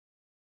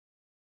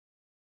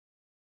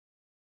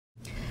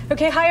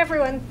Okay, hi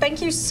everyone.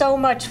 Thank you so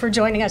much for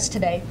joining us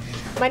today.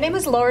 My name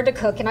is Laura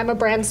DeCook, and I'm a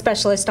brand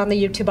specialist on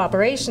the YouTube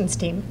operations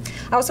team.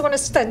 I also want to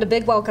send a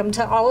big welcome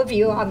to all of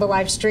you on the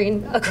live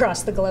stream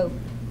across the globe.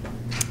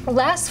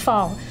 Last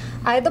fall,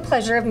 I had the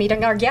pleasure of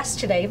meeting our guest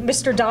today,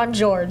 Mr. Don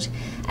George,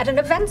 at an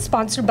event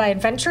sponsored by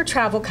adventure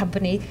travel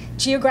company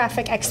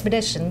Geographic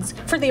Expeditions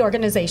for the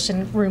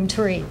organization Room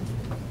to Read.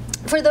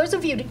 For those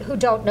of you who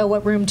don't know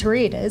what Room to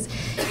Read is,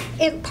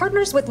 it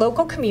partners with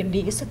local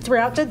communities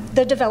throughout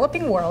the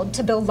developing world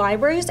to build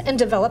libraries and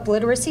develop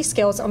literacy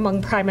skills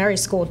among primary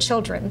school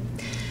children.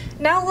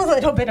 Now a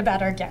little bit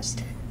about our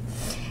guest.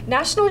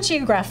 National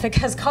Geographic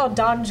has called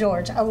Don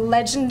George a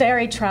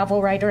legendary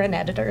travel writer and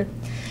editor.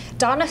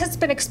 Donna has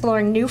been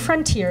exploring new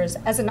frontiers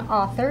as an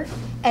author,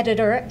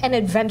 editor, and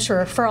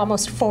adventurer for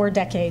almost 4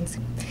 decades.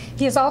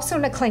 He is also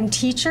an acclaimed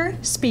teacher,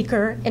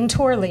 speaker, and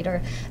tour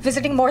leader,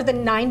 visiting more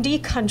than 90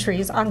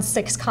 countries on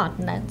 6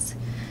 continents.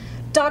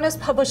 Don has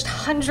published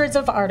hundreds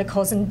of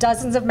articles in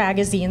dozens of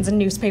magazines and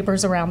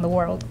newspapers around the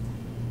world.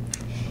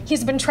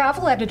 He's been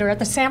travel editor at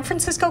the San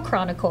Francisco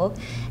Chronicle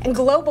and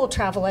global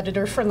travel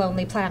editor for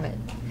Lonely Planet.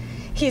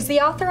 He's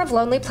the author of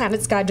Lonely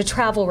Planet's Guide to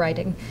Travel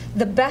Writing,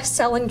 the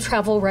best-selling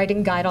travel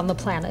writing guide on the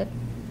planet.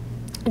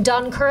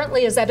 Don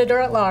currently is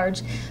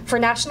editor-at-large for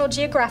National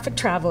Geographic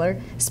Traveler,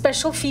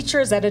 special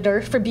features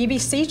editor for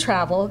BBC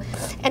Travel,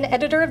 and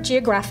editor of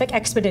Geographic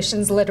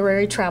Expeditions'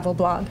 literary travel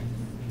blog.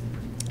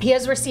 He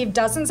has received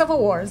dozens of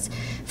awards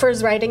for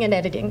his writing and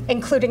editing,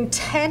 including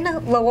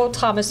 10 Lowell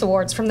Thomas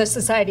Awards from the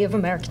Society of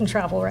American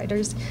Travel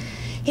Writers.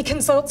 He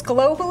consults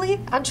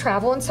globally on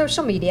travel and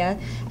social media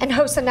and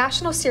hosts a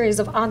national series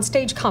of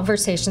onstage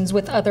conversations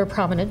with other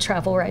prominent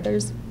travel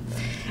writers.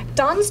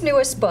 Don's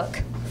newest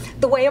book,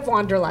 The Way of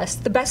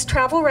Wanderlust, the best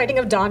travel writing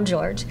of Don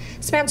George,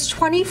 spans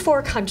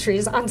 24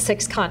 countries on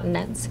 6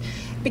 continents,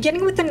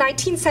 beginning with the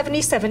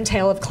 1977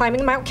 tale of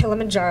climbing Mount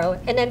Kilimanjaro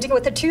and ending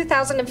with a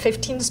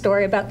 2015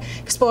 story about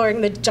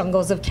exploring the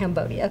jungles of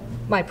Cambodia,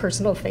 my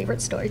personal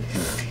favorite story.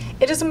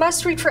 It is a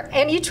must-read for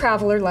any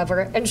traveler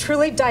lover and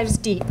truly dives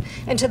deep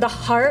into the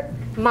heart,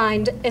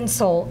 mind, and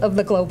soul of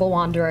the global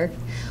wanderer.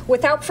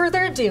 Without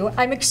further ado,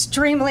 I'm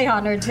extremely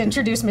honored to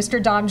introduce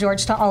Mr. Don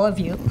George to all of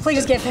you.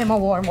 Please give him a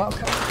warm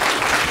welcome.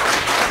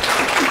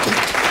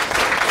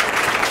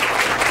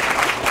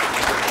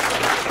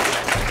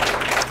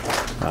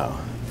 Wow.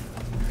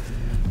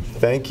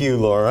 Thank you,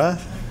 Laura.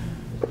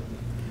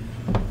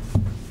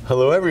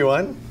 Hello,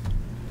 everyone.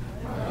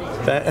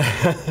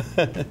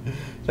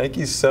 Thank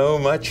you so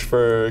much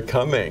for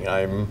coming.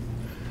 I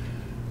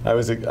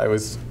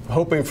was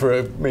hoping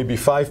for maybe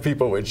 5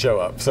 people would show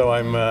up, so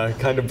I'm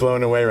kind of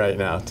blown away right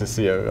now to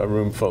see a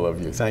room full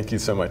of you. Thank you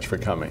so much for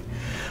coming.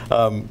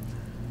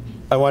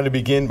 I want to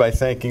begin by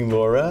thanking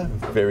Laura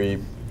very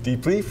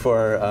deeply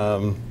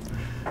for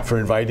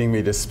inviting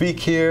me to speak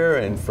here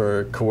and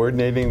for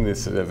coordinating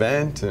this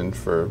event and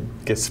for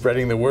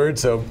spreading the word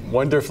so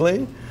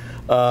wonderfully.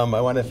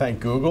 I want to thank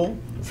Google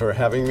for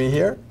having me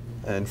here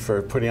and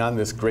for putting on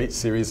this great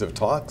series of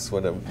talks.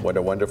 What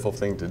a wonderful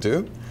thing to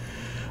do.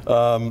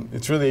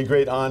 It's really a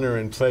great honor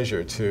and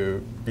pleasure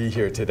to be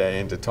here today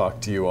and to talk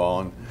to you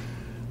all. And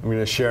I'm going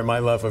to share my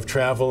love of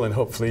travel and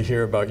hopefully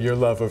hear about your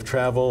love of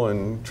travel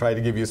and try to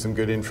give you some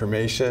good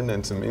information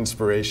and some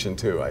inspiration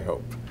too, I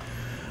hope.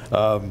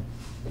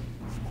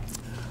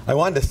 I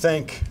want to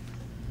thank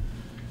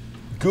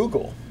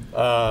Google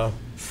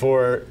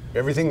for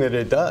everything that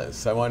it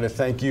does. I want to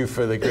thank you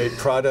for the great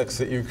products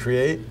that you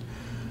create,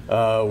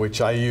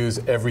 which I use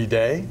every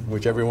day,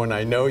 which everyone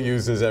I know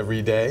uses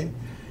every day,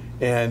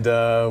 and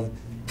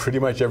pretty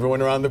much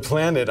everyone around the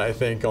planet, I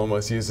think,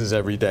 almost uses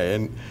every day.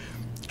 And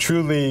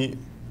truly,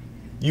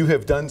 you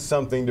have done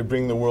something to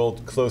bring the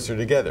world closer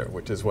together,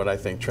 which is what I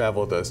think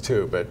travel does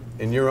too. But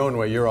in your own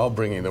way, you're all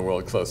bringing the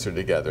world closer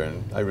together,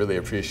 and I really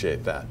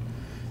appreciate that.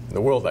 And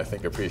the world, I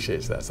think,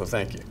 appreciates that, so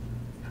thank you.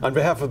 On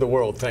behalf of the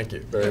world, thank you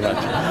very much.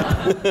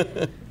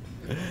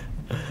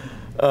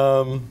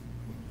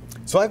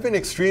 So I've been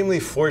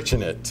extremely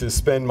fortunate to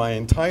spend my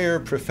entire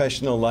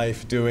professional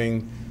life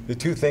doing the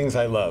 2 things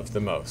I love the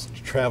most,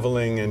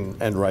 traveling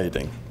and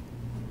writing.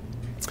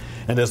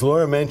 And as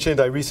Laura mentioned,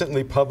 I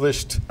recently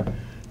published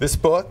this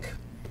book.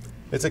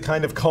 It's a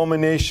kind of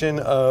culmination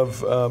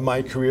of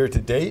my career to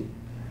date,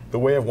 The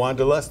Way of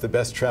Wanderlust, the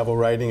best travel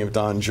writing of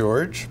Don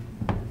George.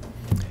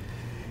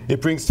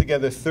 It brings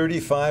together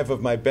 35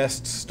 of my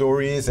best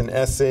stories and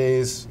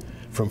essays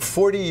from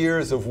 40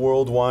 years of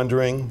world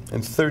wandering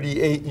and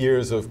 38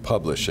 years of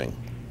publishing.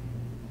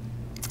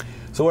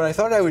 So what I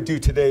thought I would do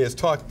today is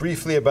talk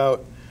briefly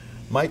about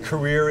my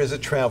career as a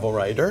travel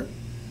writer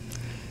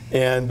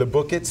and the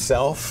book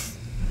itself.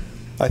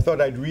 I thought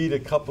I'd read a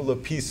couple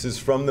of pieces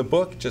from the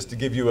book just to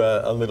give you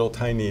a little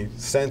tiny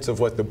sense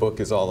of what the book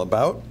is all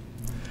about.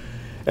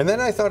 And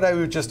then I thought I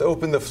would just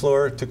open the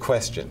floor to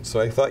questions. So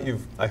I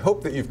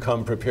hope that you've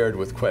come prepared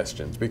with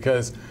questions,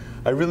 because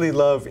I really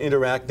love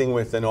interacting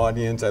with an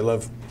audience. I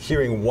love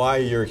hearing why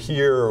you're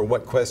here or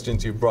what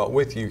questions you brought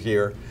with you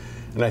here.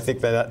 And I think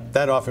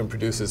that often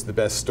produces the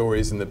best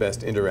stories and the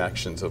best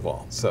interactions of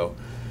all. So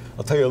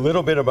I'll tell you a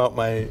little bit about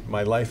my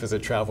life as a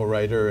travel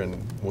writer,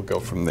 and we'll go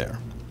from there.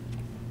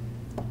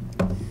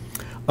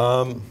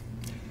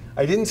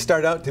 I didn't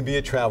start out to be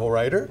a travel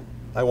writer.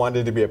 I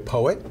wanted to be a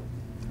poet,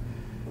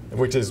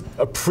 which is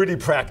a pretty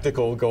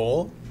practical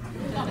goal.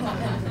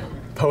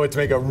 Poets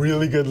make a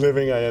really good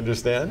living, I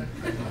understand.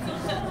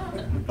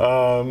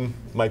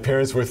 My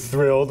parents were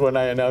thrilled when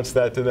I announced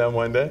that to them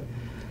one day.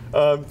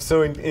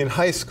 So in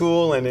high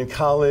school and in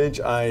college,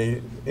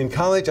 I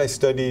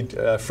studied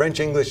French,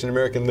 English, and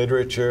American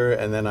literature,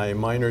 and then I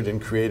minored in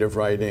creative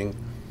writing.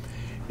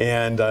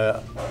 And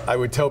I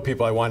would tell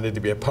people I wanted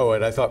to be a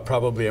poet. I thought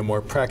probably a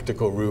more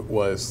practical route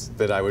was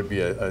that I would be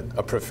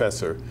a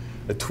professor,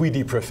 a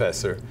Tweedy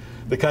professor,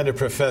 the kind of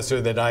professor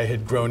that I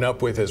had grown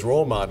up with as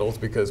role models,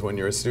 because when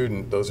you're a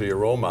student, those are your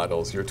role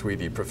models, your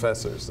Tweedy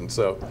professors. And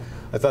so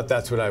I thought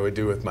that's what I would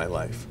do with my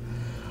life.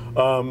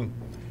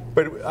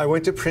 But I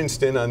went to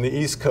Princeton on the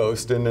East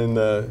Coast, and in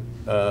the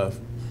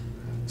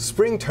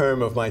spring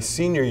term of my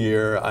senior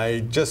year,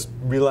 I just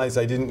realized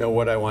I didn't know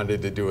what I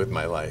wanted to do with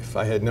my life.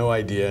 I had no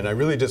idea, and I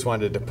really just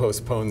wanted to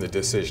postpone the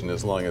decision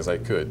as long as I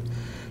could.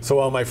 So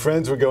while my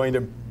friends were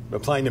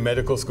applying to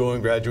medical school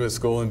and graduate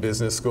school and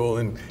business school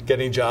and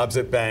getting jobs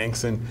at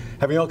banks and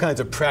having all kinds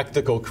of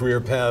practical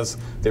career paths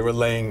they were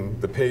laying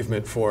the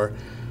pavement for,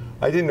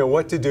 I didn't know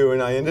what to do,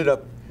 and I ended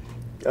up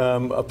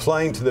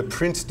applying to the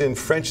Princeton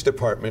French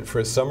department for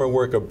a summer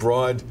work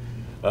abroad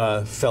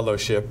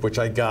fellowship, which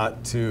I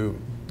got to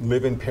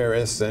live in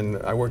Paris, and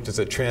I worked as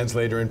a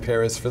translator in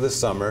Paris for the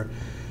summer.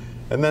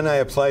 And then I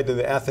applied to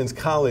the Athens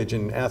College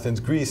in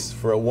Athens, Greece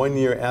for a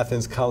one-year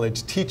Athens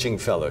College teaching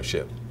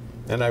fellowship.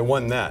 And I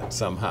won that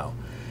somehow.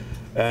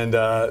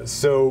 And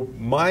so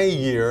my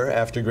year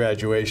after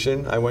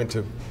graduation, I went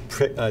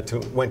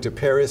to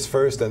Paris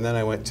first, and then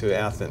I went to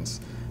Athens.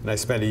 And I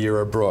spent a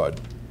year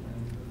abroad.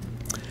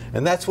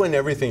 And that's when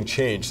everything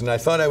changed. And I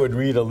thought I would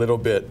read a little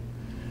bit,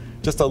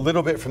 just a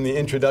little bit from the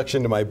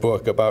introduction to my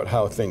book about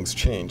how things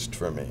changed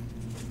for me.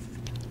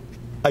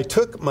 I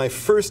took my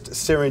first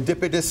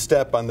serendipitous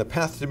step on the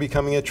path to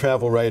becoming a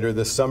travel writer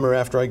the summer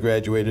after I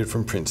graduated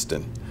from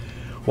Princeton.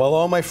 While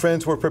all my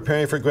friends were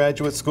preparing for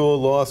graduate school,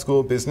 law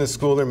school, business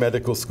school, or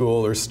medical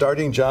school, or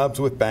starting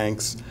jobs with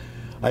banks,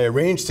 I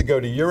arranged to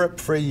go to Europe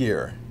for a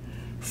year.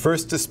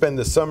 First to spend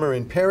the summer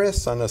in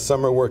Paris on a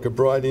summer work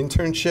abroad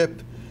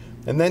internship,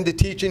 and then to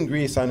teach in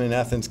Greece on an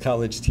Athens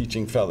College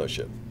teaching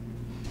fellowship.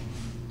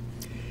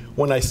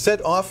 When I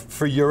set off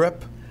for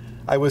Europe,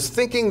 I was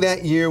thinking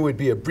that year would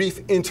be a brief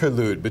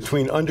interlude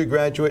between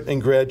undergraduate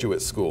and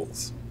graduate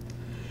schools.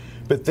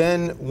 But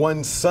then,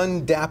 one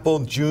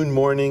sun-dappled June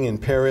morning in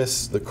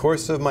Paris, the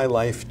course of my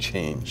life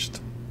changed.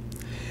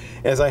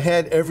 As I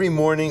had every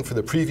morning for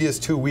the previous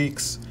 2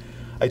 weeks,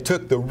 I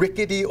took the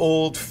rickety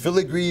old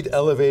filigreed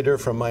elevator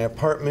from my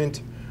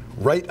apartment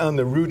right on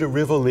the Rue de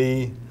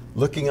Rivoli,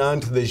 looking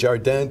onto the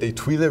Jardin des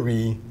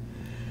Tuileries,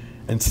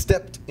 and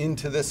stepped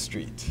into the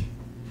street,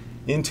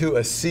 into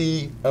a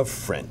sea of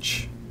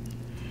French.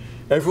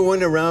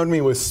 Everyone around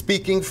me was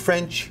speaking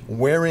French,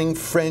 wearing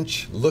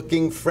French,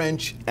 looking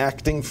French,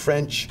 acting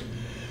French,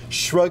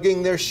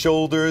 shrugging their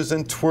shoulders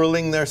and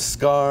twirling their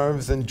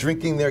scarves and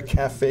drinking their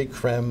café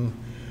crème,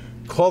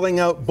 calling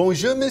out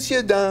 "Bonjour,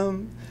 Monsieur,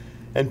 Dame,"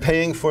 and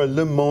paying for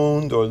Le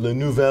Monde or Le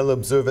Nouvel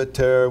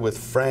Observateur with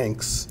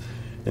francs,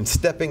 and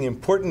stepping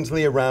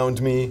importantly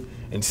around me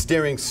and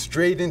staring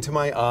straight into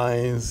my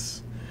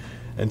eyes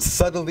and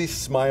subtly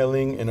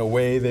smiling in a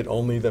way that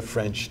only the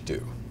French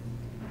do.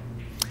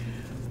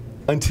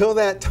 Until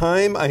that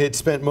time, I had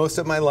spent most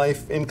of my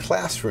life in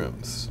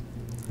classrooms,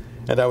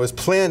 and I was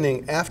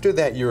planning after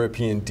that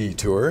European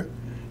detour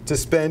to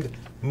spend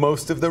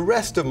most of the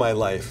rest of my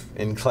life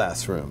in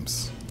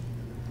classrooms.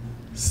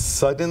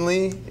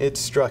 Suddenly, it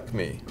struck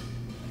me.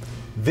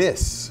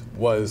 This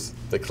was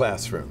the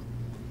classroom.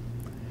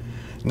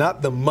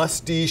 Not the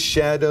musty,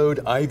 shadowed,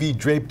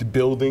 ivy-draped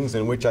buildings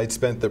in which I'd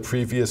spent the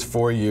previous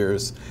 4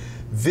 years.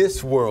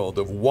 This world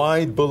of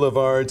wide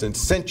boulevards and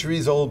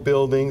centuries-old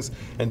buildings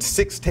and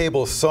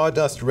six-table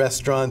sawdust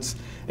restaurants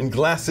and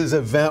glasses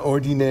of vin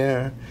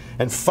ordinaire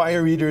and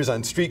fire eaters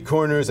on street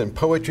corners and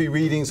poetry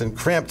readings and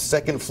cramped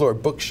second-floor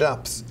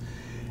bookshops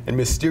and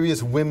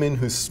mysterious women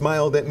who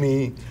smiled at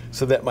me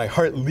so that my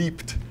heart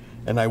leaped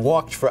and I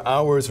walked for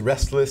hours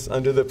restless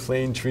under the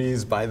plane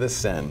trees by the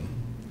Seine.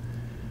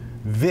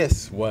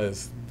 This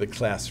was the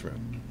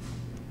classroom.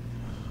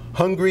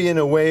 Hungry in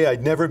a way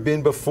I'd never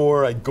been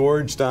before, I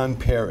gorged on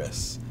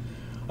Paris.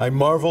 I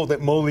marveled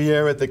at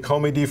Molière at the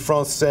Comédie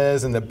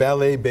Française and the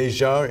Ballet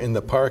Béjart in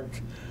the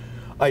park.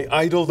 I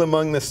idled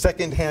among the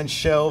second-hand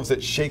shelves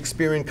at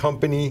Shakespeare and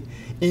Company,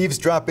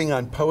 eavesdropping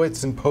on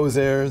poets and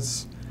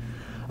poseurs.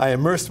 I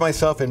immersed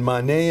myself in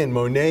Manet and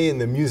Monet in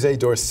the Musée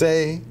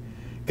d'Orsay,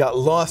 got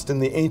lost in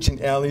the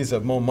ancient alleys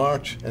of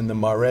Montmartre and the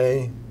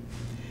Marais,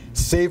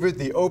 savored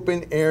the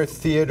open-air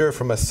theater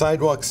from a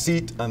sidewalk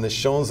seat on the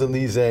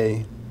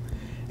Champs-Élysées,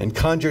 and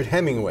conjured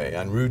Hemingway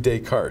on Rue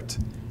Descartes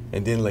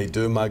and in Les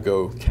Deux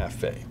Magots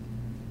Café.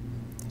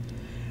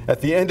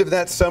 At the end of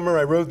that summer,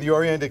 I rode the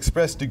Orient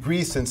Express to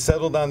Greece and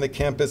settled on the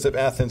campus of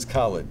Athens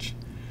College.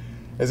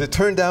 As it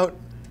turned out,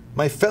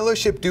 my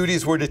fellowship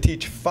duties were to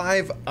teach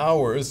 5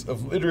 hours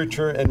of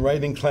literature and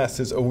writing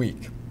classes a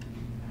week.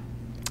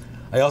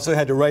 I also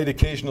had to write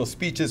occasional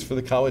speeches for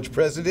the college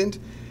president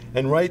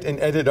and write and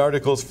edit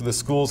articles for the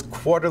school's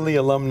quarterly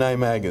alumni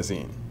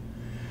magazine.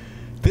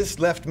 This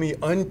left me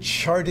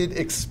uncharted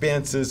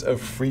expanses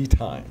of free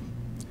time,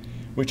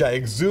 which I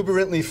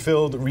exuberantly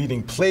filled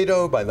reading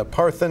Plato by the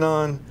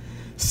Parthenon,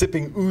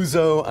 sipping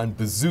ouzo on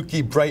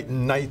Bouzouki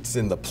Brighton nights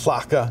in the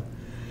Plaka,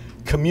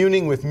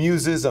 communing with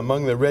muses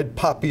among the red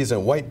poppies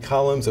and white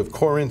columns of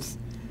Corinth,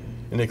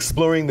 and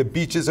exploring the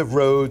beaches of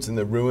Rhodes and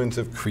the ruins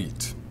of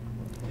Crete.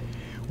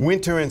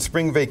 Winter and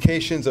spring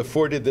vacations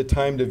afforded the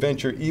time to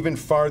venture even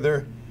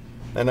farther,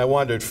 and I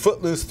wandered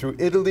footloose through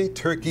Italy,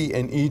 Turkey,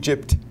 and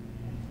Egypt,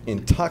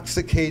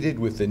 intoxicated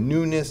with the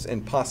newness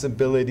and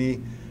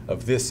possibility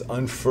of this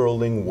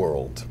unfurling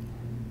world.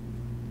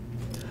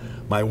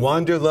 My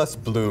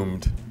wanderlust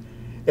bloomed.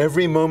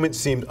 Every moment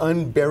seemed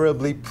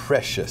unbearably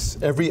precious,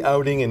 every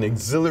outing an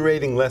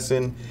exhilarating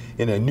lesson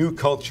in a new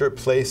culture,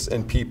 place,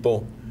 and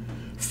people,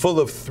 full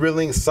of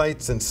thrilling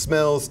sights and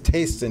smells,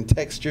 tastes and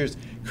textures,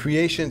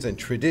 creations and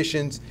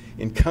traditions,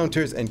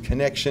 encounters and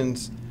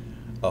connections,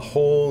 a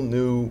whole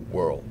new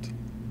world.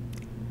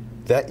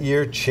 That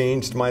year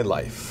changed my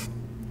life.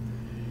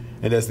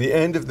 And as the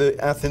end of the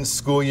Athens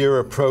school year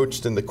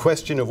approached and the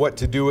question of what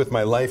to do with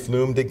my life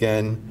loomed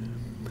again,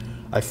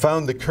 I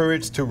found the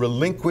courage to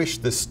relinquish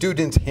the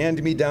student's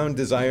hand-me-down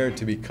desire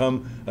to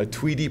become a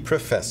Tweedy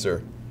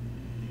professor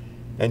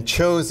and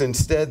chose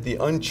instead the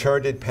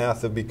uncharted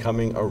path of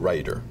becoming a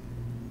writer.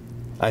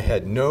 I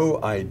had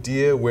no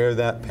idea where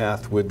that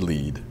path would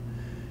lead.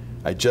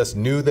 I just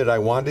knew that I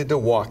wanted to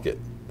walk it,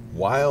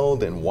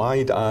 wild and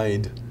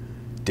wide-eyed,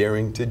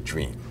 daring to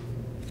dream.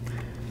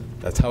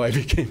 That's how I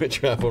became a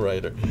travel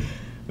writer.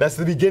 That's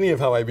the beginning of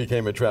how I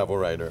became a travel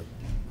writer.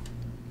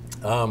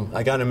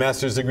 I got a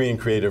master's degree in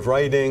creative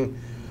writing.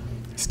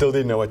 Still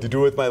didn't know what to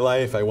do with my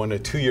life. I won a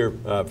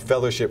 2-year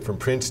fellowship from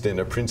Princeton,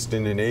 a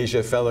Princeton in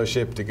Asia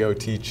fellowship to go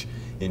teach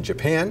in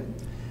Japan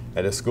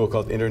at a school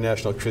called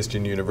International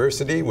Christian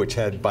University, which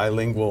had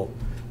bilingual,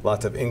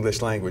 lots of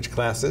English language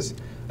classes.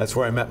 That's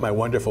where I met my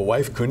wonderful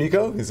wife,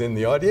 Kuniko, who's in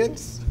the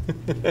audience,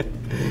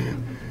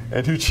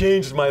 and who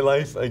changed my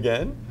life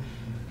again.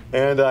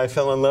 And I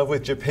fell in love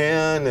with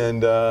Japan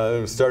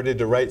and started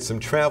to write some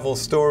travel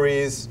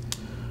stories.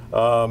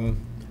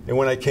 And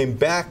when I came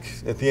back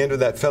at the end of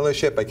that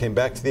fellowship, I came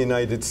back to the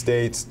United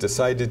States,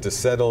 decided to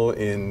settle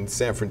in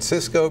San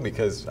Francisco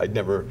because I'd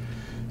never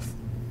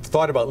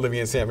thought about living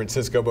in San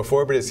Francisco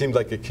before, but it seemed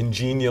like a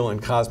congenial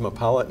and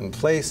cosmopolitan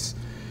place.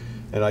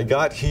 And I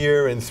got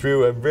here, and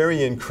through a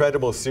very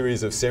incredible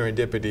series of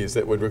serendipities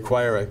that would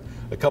require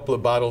a couple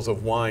of bottles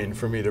of wine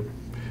for me to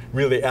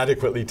really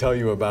adequately tell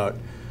you about,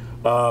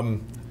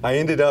 I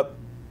ended up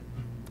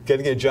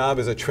getting a job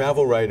as a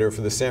travel writer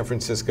for the San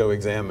Francisco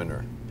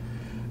Examiner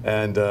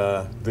and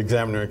the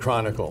Examiner and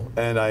Chronicle.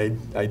 And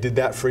I did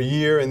that for a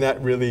year, and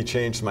that really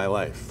changed my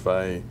life.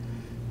 I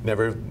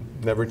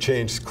never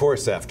changed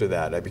course after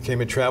that. I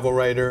became a travel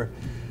writer.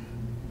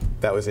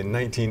 That was in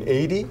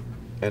 1980,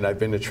 and I've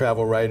been a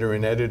travel writer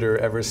and editor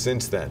ever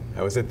since then.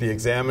 I was at the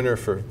Examiner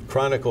for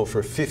Chronicle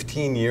for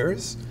 15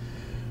 years.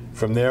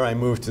 From there, I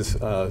moved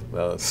to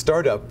a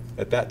startup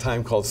at that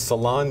time called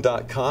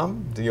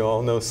Salon.com. Do you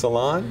all know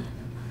Salon?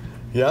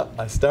 Yeah,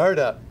 a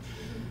startup.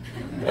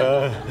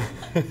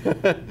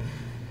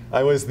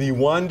 I was the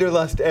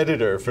Wanderlust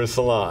editor for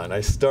Salon.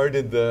 I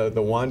started the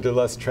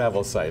Wanderlust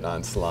travel site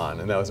on Salon,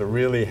 and that was a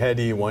really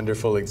heady,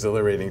 wonderful,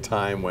 exhilarating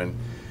time when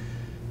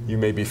you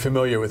may be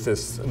familiar with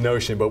this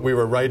notion, but we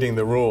were writing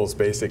the rules,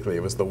 basically.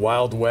 It was the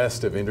Wild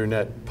West of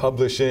internet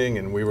publishing,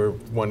 and we were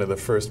one of the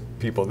first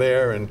people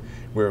there, and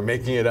we were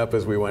making it up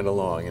as we went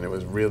along, and it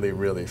was really,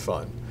 really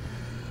fun.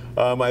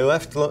 I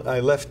left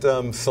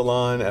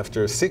Salon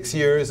after 6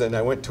 years, and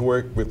I went to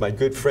work with my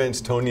good friends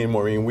Tony and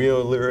Maureen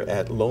Wheeler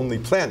at Lonely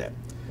Planet.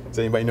 Does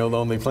anybody know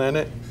Lonely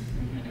Planet?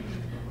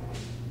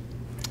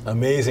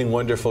 Amazing,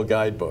 wonderful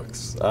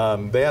guidebooks.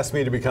 They asked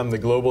me to become the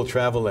global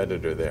travel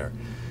editor there.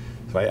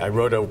 So I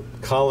wrote a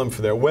column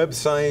for their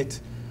website.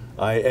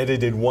 I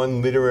edited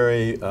one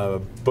literary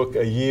book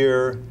a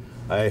year.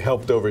 I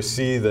helped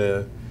oversee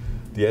the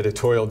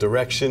editorial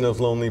direction of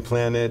Lonely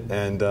Planet,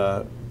 and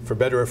for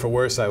better or for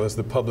worse, I was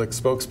the public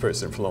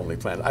spokesperson for Lonely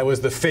Planet. I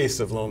was the face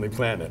of Lonely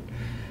Planet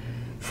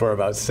for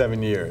about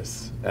 7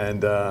 years,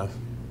 and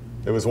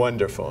it was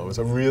wonderful. It was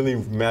a really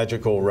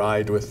magical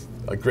ride with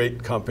a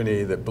great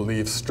company that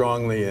believes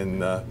strongly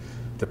in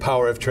the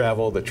power of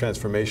travel, the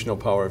transformational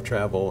power of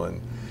travel,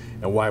 and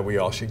why we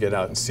all should get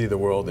out and see the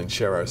world and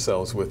share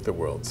ourselves with the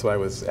world. So I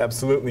was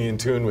absolutely in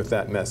tune with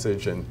that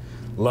message and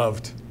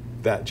loved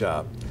that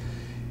job.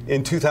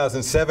 In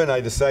 2007,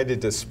 I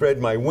decided to spread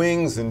my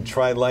wings and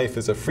try life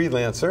as a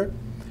freelancer.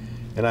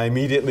 And I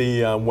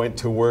immediately went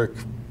to work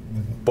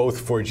both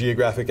for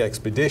Geographic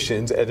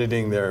Expeditions,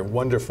 editing their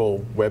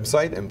wonderful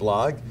website and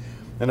blog.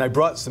 And I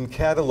brought some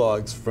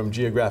catalogs from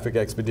Geographic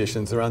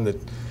Expeditions around the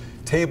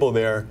table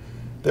there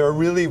They're a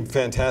really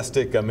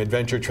fantastic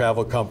adventure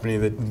travel company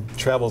that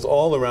travels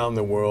all around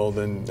the world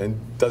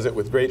and does it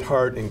with great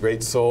heart and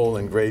great soul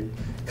and great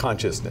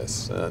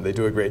consciousness. They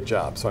do a great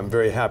job, so I'm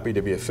very happy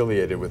to be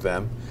affiliated with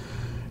them.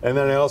 And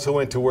then I also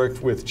went to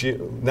work with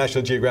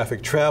National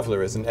Geographic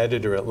Traveler as an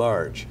editor at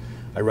large.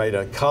 I write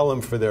a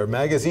column for their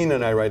magazine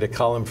and I write a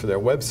column for their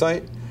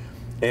website.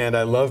 And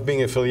I love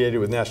being affiliated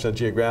with National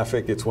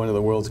Geographic. It's one of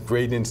the world's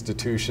great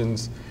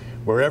institutions.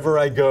 Wherever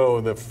I go,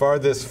 the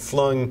farthest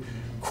flung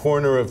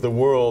corner of the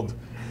world,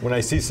 when I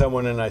see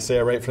someone and I say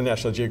I write for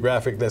National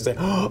Geographic, they say,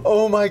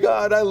 "Oh my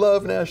God, I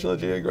love National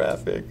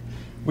Geographic.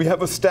 We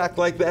have a stack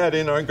like that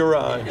in our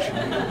garage."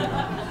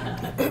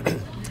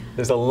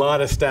 There's a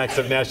lot of stacks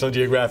of National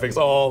Geographics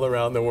all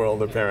around the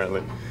world,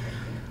 apparently.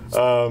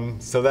 So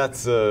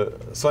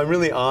I'm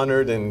really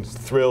honored and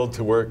thrilled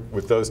to work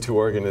with those two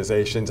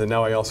organizations, and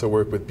now I also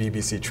work with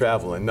BBC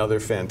Travel, another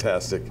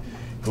fantastic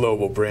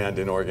global brand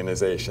and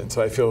organization. So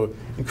I feel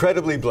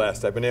incredibly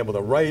blessed. I've been able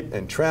to write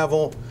and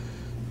travel,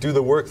 do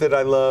the work that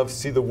I love,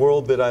 see the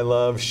world that I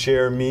love,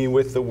 share me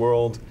with the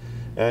world,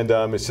 and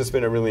it's just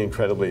been a really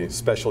incredibly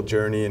special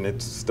journey, and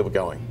it's still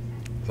going.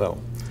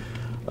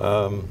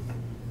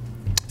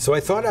 So I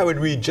thought I would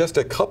read just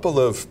a couple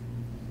of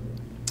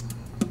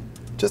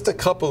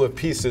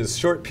pieces,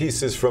 short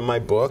pieces from my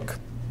book.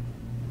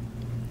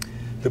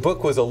 The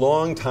book was a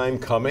long time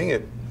coming.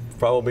 It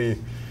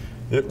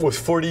was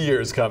 40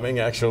 years coming,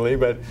 actually,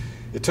 but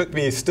it took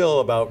me still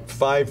about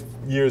 5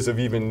 years of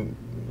even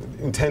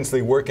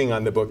intensely working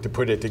on the book to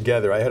put it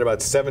together. I had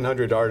about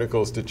 700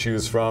 articles to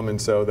choose from,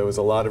 and so there was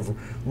a lot of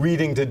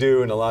reading to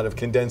do and a lot of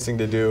condensing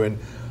to do, and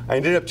I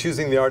ended up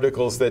choosing the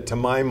articles that, to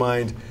my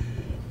mind,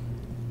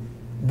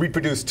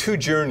 reproduce two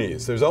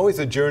journeys. There's always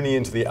a journey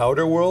into the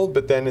outer world,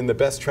 but then in the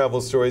best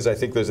travel stories, I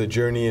think there's a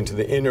journey into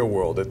the inner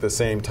world at the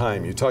same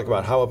time. You talk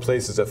about how a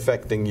place is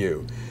affecting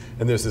you,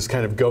 and there's this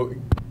kind of go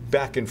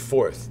back and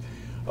forth.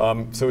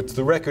 So it's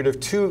the record of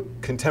two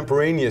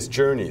contemporaneous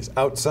journeys,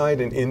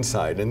 outside and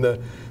inside, and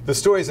the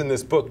stories in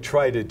this book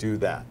try to do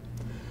that.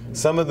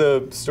 Some of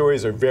the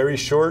stories are very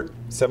short,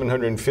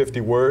 750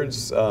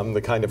 words,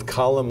 the kind of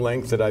column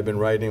length that I've been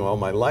writing all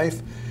my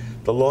life.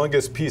 The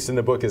longest piece in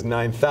the book is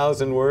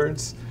 9,000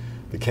 words.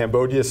 The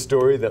Cambodia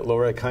story that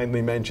Laura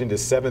kindly mentioned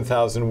is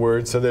 7,000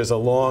 words. So there's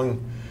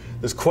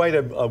quite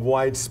a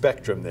wide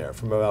spectrum there,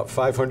 from about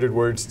 500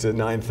 words to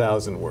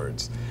 9,000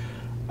 words.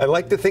 I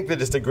like to think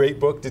that it's a great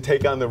book to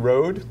take on the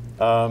road.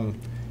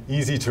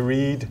 Easy to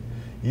read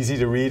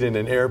in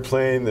an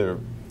airplane. There are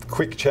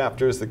quick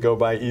chapters that go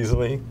by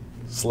easily,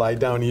 slide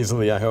down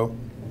easily, I hope.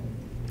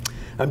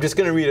 I'm just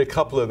going to read a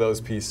couple of those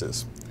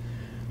pieces.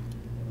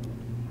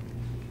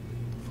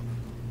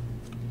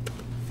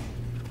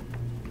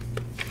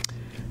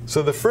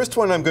 So the first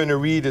one I'm going to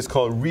read is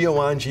called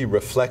Ryoanji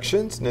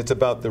Reflections, and it's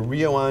about the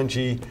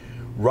Ryoanji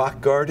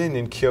Rock Garden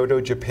in Kyoto,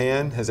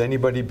 Japan. Has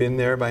anybody been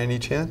there by any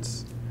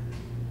chance?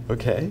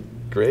 Okay,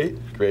 great.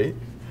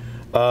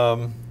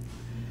 And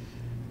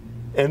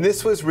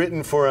this was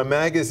written for a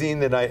magazine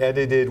that I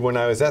edited when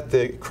I was at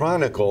the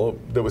Chronicle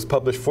that was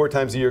published 4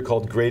 times a year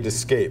called Great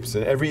Escapes.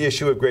 And every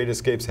issue of Great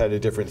Escapes had a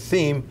different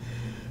theme.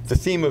 The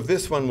theme of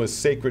this one was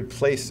sacred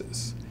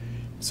places.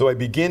 So I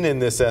begin in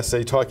this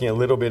essay talking a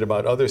little bit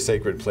about other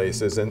sacred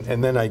places,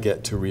 and then I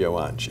get to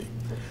Ryoanji.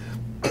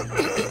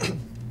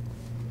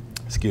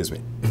 Excuse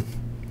me.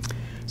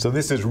 So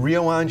this is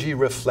Ryoanji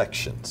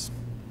Reflections.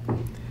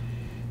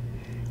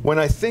 When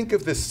I think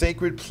of the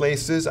sacred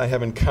places I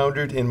have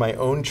encountered in my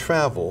own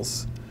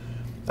travels,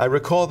 I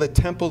recall the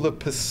Temple of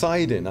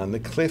Poseidon on the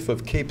cliff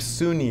of Cape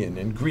Sunion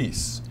in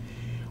Greece,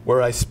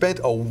 where I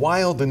spent a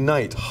wild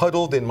night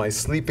huddled in my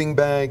sleeping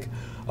bag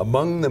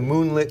among the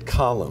moonlit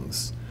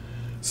columns,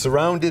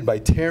 surrounded by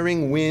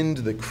tearing wind,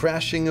 the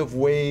crashing of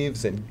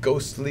waves, and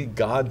ghostly,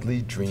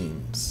 godly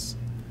dreams.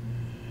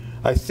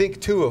 I think,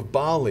 too, of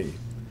Bali,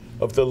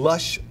 of the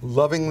lush,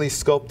 lovingly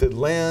sculpted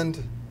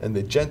land and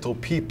the gentle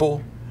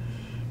people,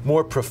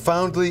 more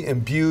profoundly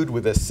imbued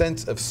with a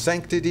sense of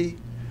sanctity,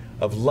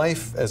 of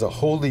life as a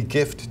holy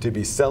gift to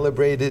be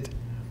celebrated,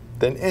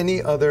 than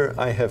any other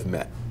I have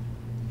met.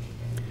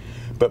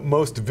 But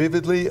most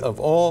vividly of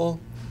all,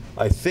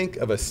 I think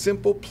of a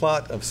simple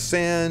plot of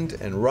sand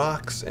and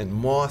rocks and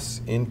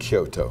moss in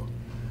Kyoto,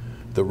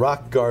 the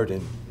rock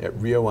garden at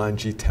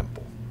Ryoanji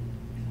Temple.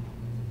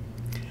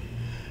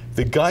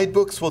 The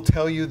guidebooks will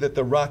tell you that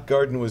the rock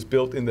garden was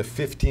built in the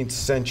 15th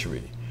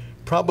century,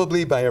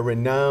 probably by a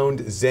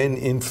renowned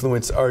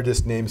Zen-influenced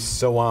artist named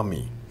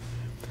Soami,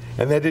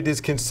 and that it is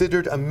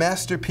considered a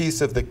masterpiece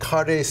of the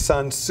Kare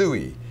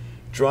Sansui,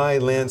 dry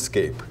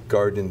landscape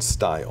garden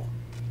style.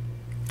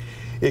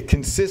 It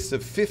consists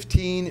of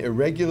 15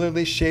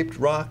 irregularly shaped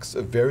rocks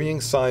of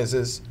varying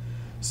sizes,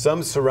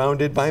 some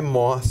surrounded by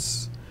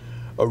moss,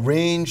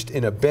 arranged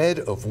in a bed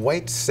of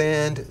white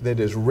sand that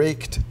is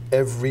raked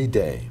every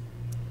day.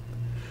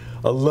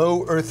 A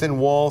low earthen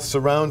wall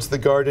surrounds the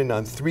garden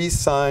on 3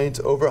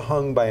 sides,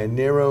 overhung by a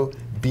narrow,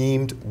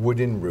 beamed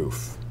wooden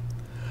roof.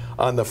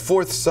 On the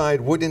 4th side,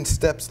 wooden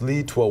steps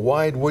lead to a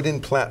wide wooden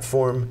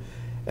platform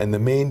and the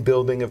main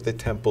building of the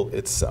temple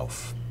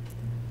itself.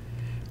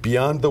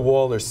 Beyond the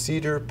wall are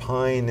cedar,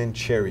 pine, and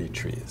cherry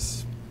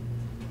trees.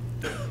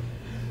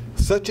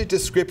 Such a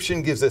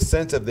description gives a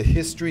sense of the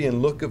history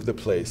and look of the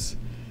place,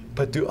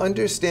 but to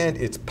understand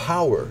its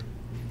power,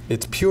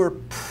 its pure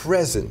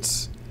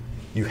presence,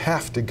 you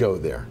have to go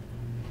there.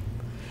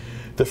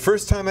 The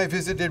first time I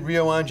visited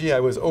Ryoanji, I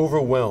was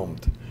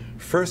overwhelmed,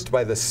 first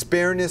by the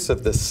spareness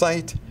of the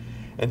site,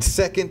 and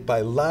second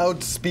by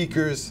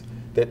loudspeakers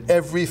that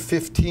every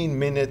 15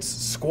 minutes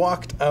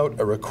squawked out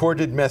a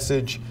recorded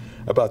message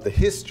about the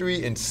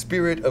history and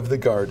spirit of the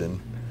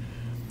garden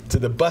to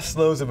the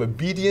busloads of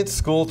obedient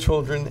school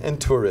children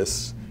and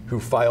tourists who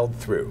filed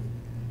through.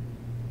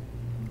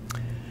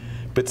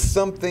 But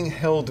something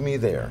held me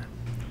there.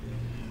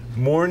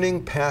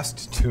 Morning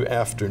passed to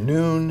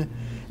afternoon,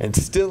 and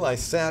still I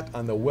sat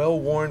on the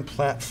well-worn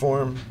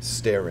platform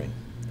staring.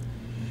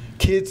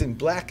 Kids in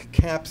black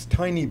caps,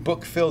 tiny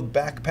book-filled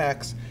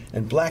backpacks,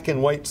 and black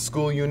and white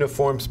school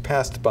uniforms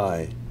passed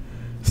by,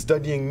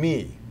 studying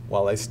me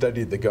while I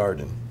studied the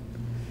garden.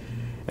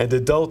 And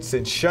adults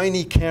in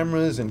shiny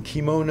cameras and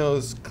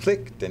kimonos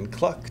clicked and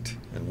clucked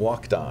and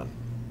walked on.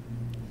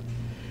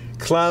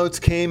 Clouds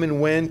came and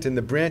went, and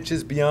the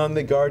branches beyond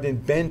the garden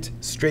bent,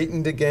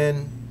 straightened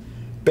again,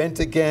 bent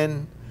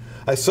again.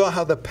 I saw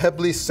how the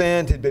pebbly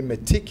sand had been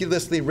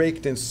meticulously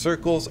raked in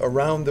circles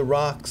around the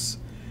rocks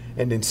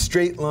and in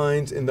straight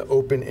lines in the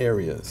open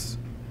areas,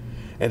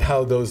 and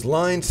how those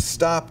lines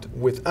stopped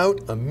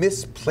without a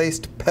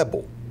misplaced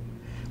pebble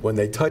when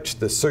they touched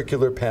the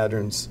circular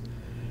patterns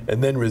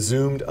and then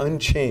resumed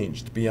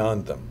unchanged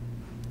beyond them.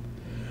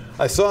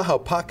 I saw how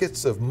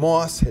pockets of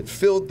moss had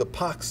filled the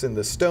pocks in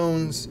the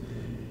stones,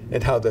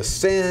 and how the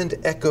sand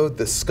echoed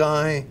the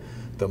sky,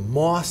 the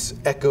moss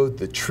echoed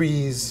the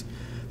trees,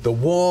 the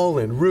wall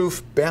and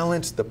roof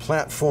balanced the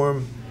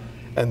platform,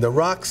 and the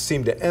rocks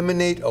seemed to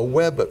emanate a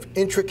web of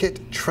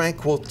intricate,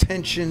 tranquil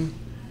tension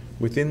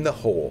within the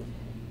whole.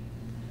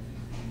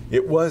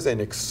 It was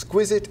an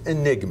exquisite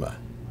enigma,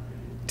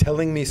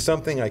 telling me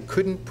something I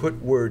couldn't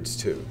put words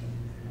to,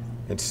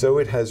 and so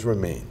it has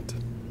remained.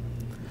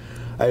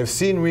 I have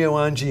seen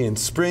Ryoanji in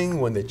spring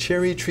when the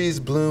cherry trees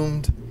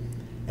bloomed,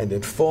 and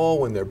in fall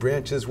when their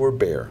branches were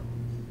bare.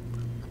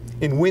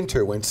 In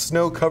winter when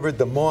snow covered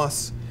the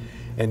moss,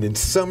 and in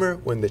summer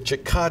when the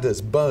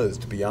cicadas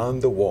buzzed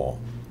beyond the wall.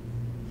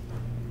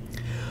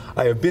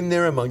 I have been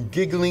there among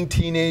giggling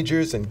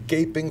teenagers and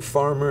gaping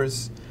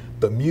farmers,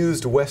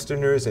 bemused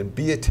Westerners and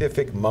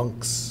beatific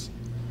monks.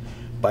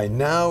 By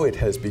now it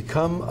has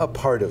become a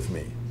part of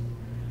me,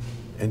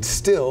 and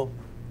still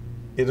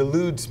it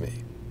eludes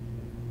me.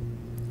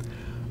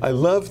 I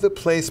love the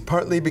place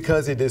partly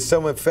because it is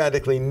so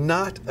emphatically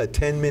not a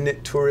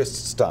 10-minute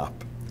tourist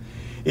stop.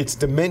 Its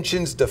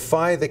dimensions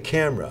defy the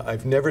camera.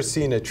 I've never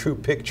seen a true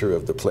picture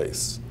of the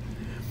place.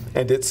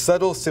 And its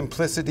subtle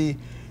simplicity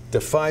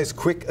defies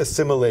quick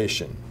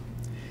assimilation.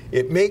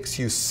 It makes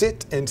you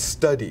sit and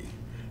study,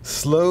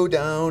 slow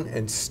down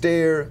and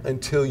stare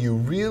until you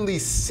really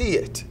see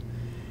it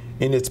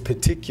in its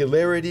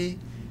particularity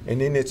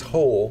and in its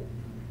whole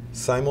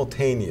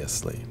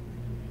simultaneously.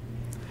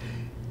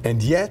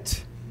 And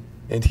yet,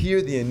 and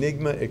here the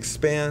enigma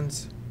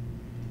expands,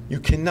 you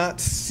cannot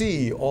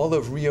see all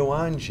of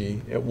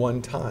Ryoanji at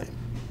one time.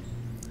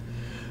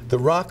 The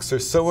rocks are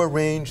so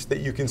arranged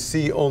that you can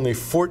see only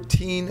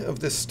 14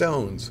 of the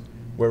stones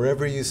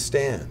wherever you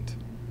stand.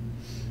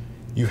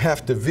 You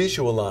have to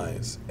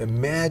visualize,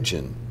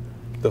 imagine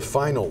the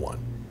final one.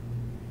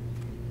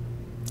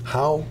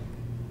 How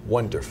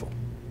wonderful.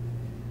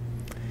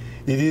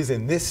 It is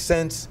in this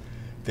sense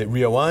that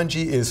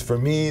Ryoanji is for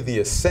me the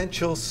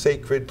essential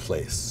sacred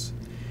place.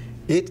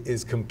 It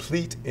is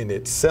complete in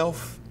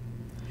itself,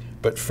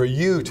 but for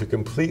you to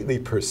completely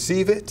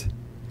perceive it,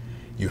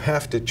 you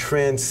have to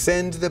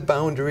transcend the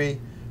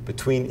boundary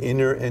between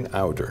inner and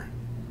outer,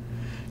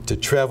 to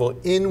travel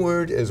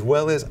inward as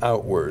well as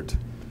outward,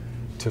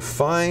 to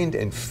find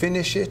and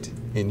finish it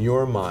in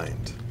your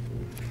mind.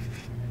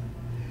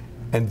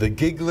 And the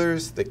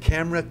gigglers, the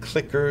camera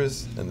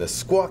clickers, and the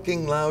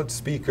squawking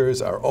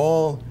loudspeakers are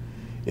all,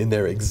 in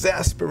their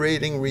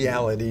exasperating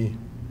reality,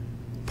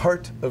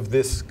 part of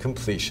this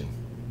completion.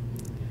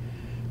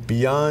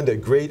 Beyond a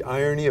great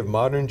irony of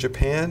modern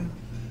Japan,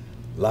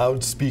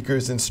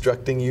 loudspeakers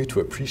instructing you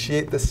to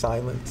appreciate the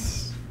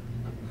silence,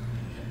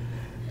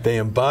 they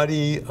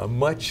embody a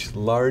much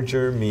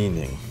larger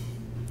meaning.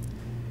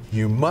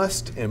 You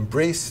must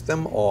embrace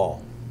them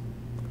all,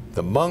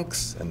 the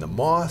monks and the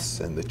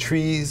moss and the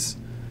trees,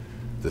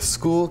 the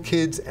school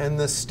kids and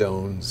the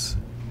stones,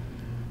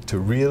 to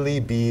really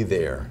be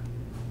there,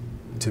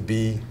 to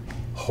be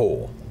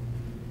whole.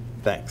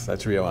 Thanks,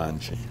 that's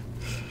Ryoanji.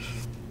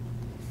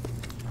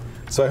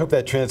 So I hope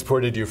that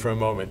transported you for a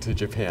moment to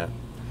Japan.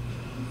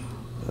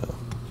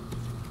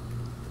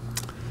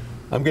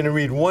 I'm going to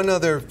read one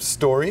other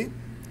story,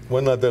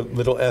 one other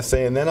little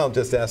essay, and then I'll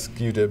just ask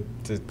you to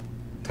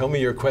tell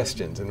me your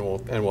questions, and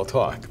we'll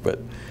talk. But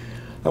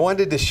I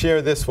wanted to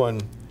share this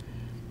one.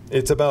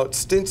 It's about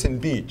Stinson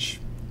Beach.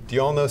 Do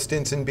you all know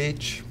Stinson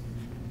Beach?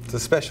 It's a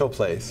special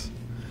place.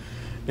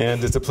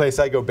 And it's a place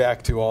I go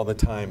back to all the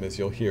time, as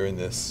you'll hear in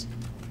this.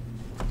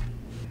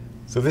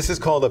 So this is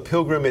called A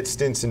Pilgrim at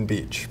Stinson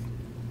Beach.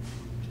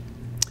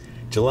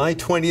 July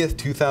 20th,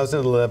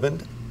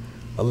 2011,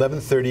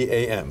 11:30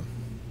 a.m.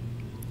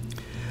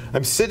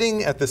 I'm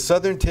sitting at the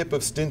southern tip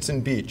of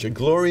Stinson Beach, a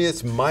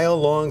glorious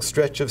mile-long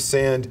stretch of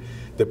sand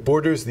that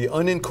borders the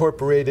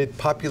unincorporated,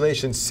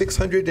 population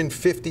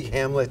 650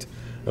 hamlet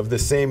of the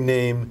same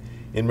name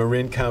in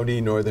Marin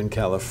County, Northern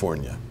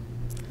California.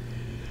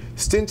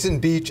 Stinson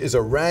Beach is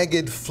a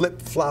ragged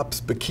flip-flops,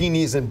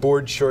 bikinis, and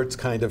board shorts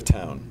kind of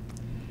town.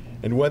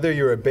 And whether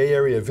you're a Bay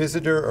Area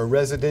visitor or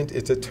resident,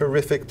 it's a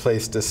terrific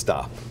place to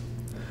stop.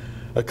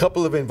 A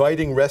couple of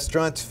inviting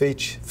restaurants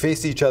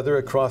face each other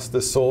across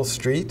the Soul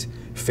Street,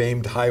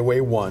 famed Highway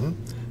 1,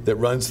 that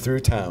runs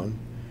through town.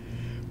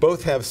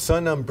 Both have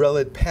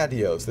sun-umbrellaed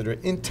patios that are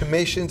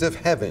intimations of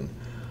heaven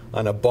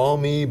on a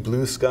balmy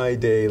blue sky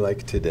day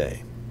like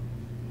today.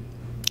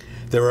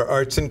 There are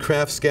arts and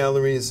crafts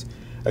galleries,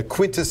 a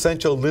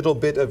quintessential little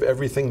bit of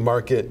everything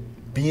market,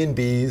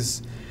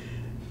 B&Bs,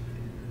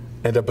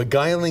 and a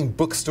beguiling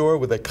bookstore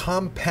with a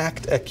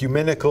compact,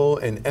 ecumenical,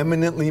 and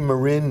eminently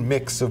Marin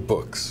mix of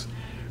books,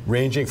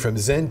 ranging from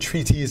Zen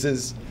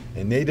treatises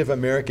and Native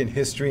American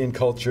history and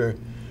culture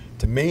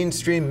to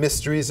mainstream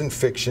mysteries and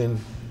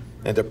fiction,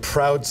 and a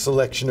proud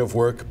selection of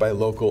work by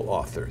local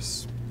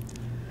authors.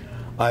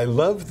 I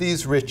love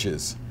these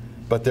riches,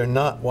 but they're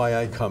not why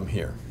I come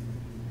here.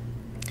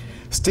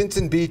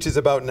 Stinson Beach is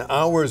about an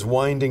hour's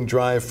winding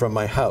drive from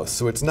my house,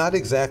 so it's not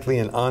exactly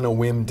an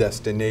on-a-whim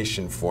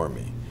destination for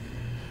me.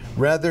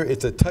 Rather,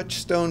 it's a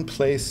touchstone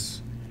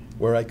place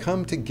where I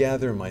come to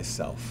gather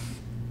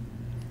myself.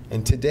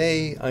 And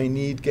today, I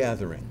need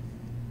gathering.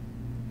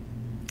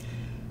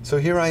 So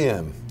here I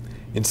am,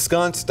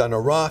 ensconced on a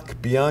rock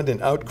beyond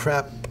an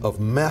outcrop of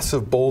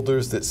massive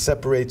boulders that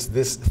separates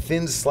this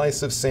thin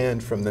slice of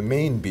sand from the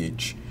main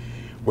beach,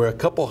 where a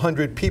couple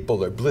hundred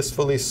people are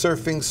blissfully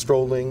surfing,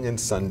 strolling, and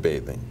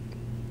sunbathing.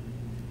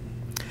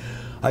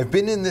 I've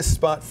been in this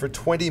spot for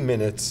 20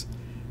 minutes,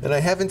 and I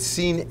haven't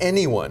seen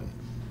anyone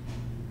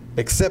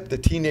except a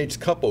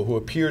teenage couple who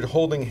appeared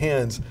holding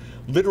hands,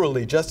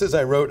 literally just as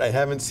I wrote, I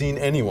haven't seen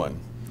anyone,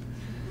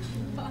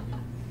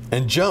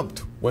 and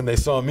jumped when they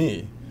saw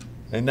me,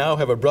 and now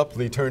have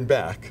abruptly turned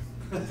back.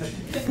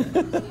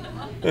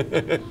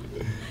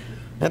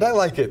 And I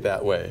like it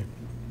that way.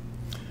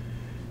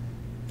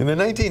 In the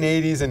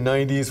 1980s and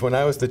 90s, when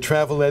I was the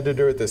travel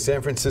editor at the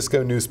San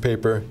Francisco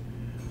newspaper,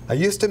 I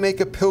used to make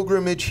a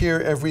pilgrimage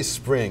here every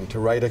spring to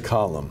write a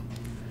column.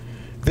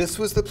 This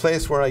was the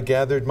place where I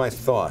gathered my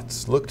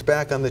thoughts, looked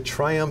back on the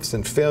triumphs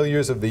and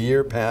failures of the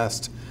year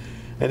past,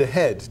 and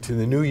ahead to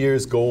the New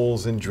Year's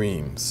goals and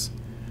dreams.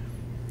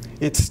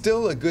 It's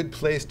still a good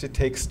place to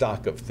take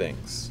stock of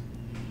things.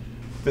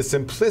 The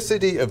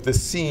simplicity of the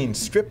scene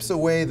strips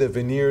away the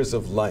veneers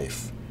of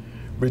life,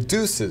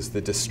 reduces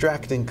the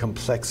distracting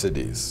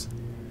complexities.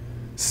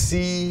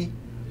 Sea,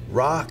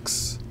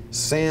 rocks,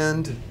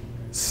 sand,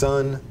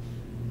 sun,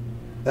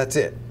 that's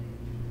it.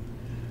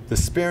 The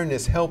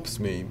spareness helps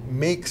me,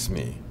 makes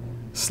me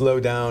slow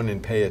down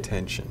and pay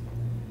attention.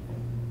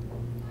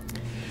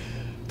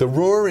 The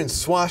roar and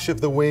swash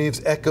of the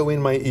waves echo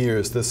in my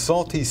ears. The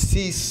salty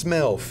sea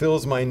smell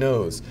fills my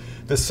nose.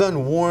 The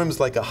sun warms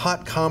like a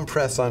hot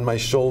compress on my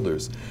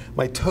shoulders.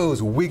 My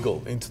toes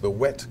wiggle into the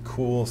wet,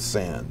 cool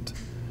sand.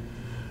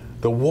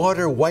 The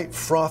water white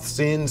froths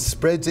in,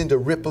 spreads into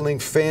rippling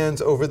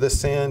fans over the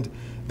sand,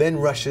 then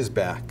rushes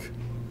back,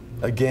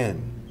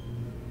 again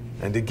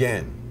and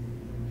again.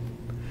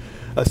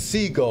 A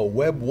seagull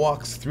web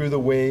walks through the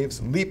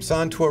waves, leaps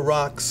onto a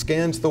rock,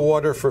 scans the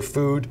water for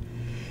food.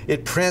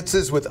 It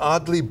prances with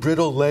oddly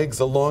brittle legs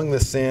along the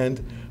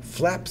sand,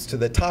 flaps to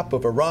the top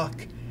of a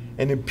rock,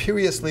 and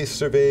imperiously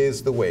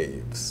surveys the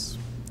waves.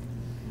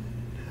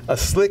 A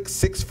slick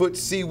 6-foot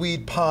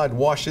seaweed pod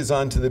washes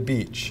onto the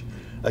beach.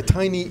 A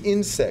tiny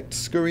insect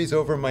scurries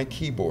over my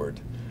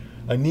keyboard.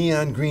 A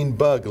neon green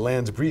bug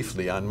lands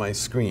briefly on my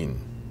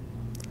screen.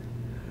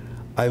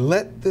 I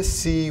let the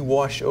sea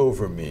wash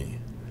over me.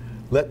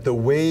 Let the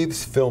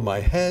waves fill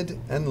my head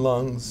and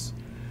lungs.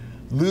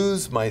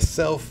 Lose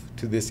myself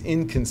to this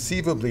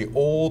inconceivably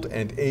old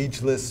and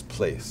ageless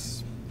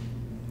place.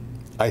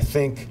 I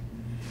think,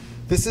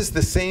 this is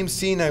the same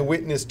scene I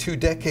witnessed 2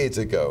 decades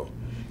ago,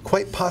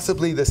 quite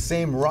possibly the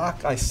same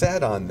rock I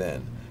sat on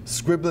then,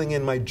 scribbling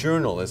in my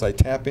journal as I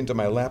tap into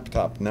my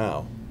laptop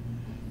now.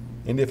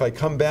 And if I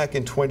come back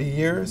in 20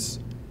 years,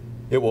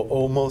 it will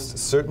almost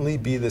certainly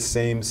be the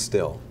same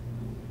still.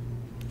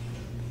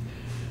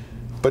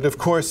 But of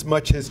course,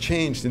 much has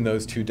changed in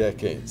those 2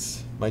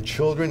 decades. My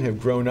children have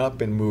grown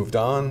up and moved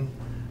on.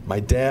 My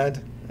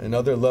dad and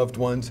other loved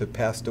ones have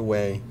passed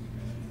away.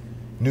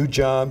 New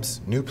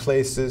jobs, new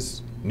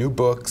places, new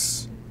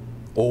books,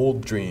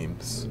 old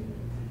dreams.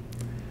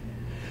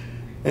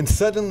 And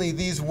suddenly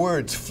these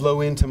words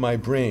flow into my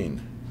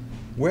brain.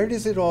 Where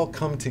does it all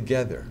come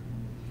together?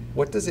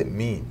 What does it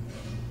mean?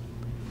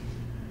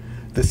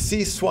 The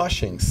sea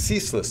swashing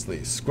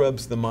ceaselessly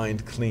scrubs the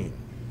mind clean.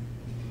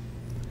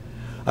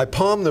 I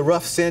palm the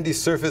rough sandy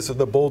surface of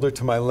the boulder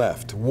to my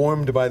left,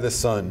 warmed by the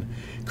sun,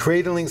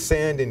 cradling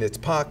sand in its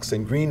pocks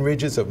and green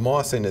ridges of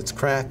moss in its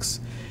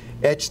cracks,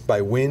 etched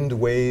by wind,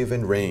 wave,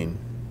 and rain.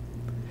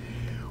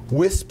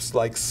 Wisps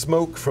like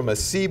smoke from a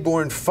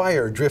sea-born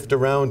fire drift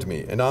around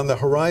me, and on the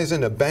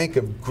horizon a bank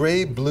of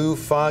gray-blue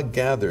fog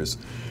gathers,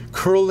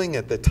 curling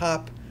at the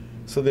top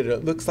so that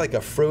it looks like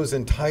a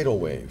frozen tidal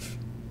wave.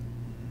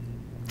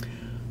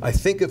 I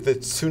think of the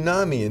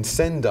tsunami in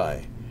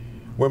Sendai,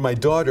 where my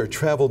daughter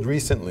traveled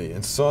recently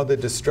and saw the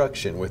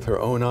destruction with her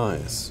own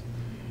eyes,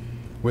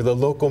 where the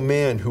local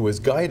man who was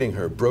guiding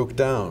her broke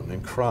down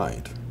and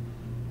cried.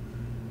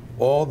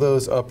 All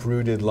those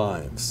uprooted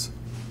lives.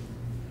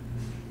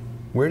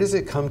 Where does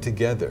it come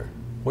together?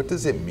 What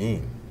does it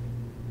mean?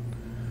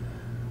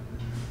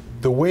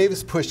 The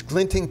waves push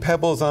glinting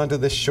pebbles onto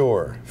the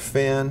shore,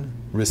 fan,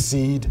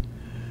 recede.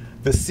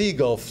 The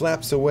seagull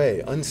flaps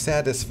away,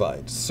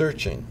 unsatisfied,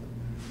 searching.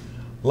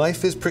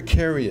 Life is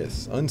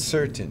precarious,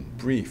 uncertain,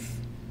 brief.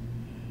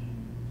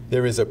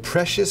 There is a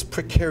precious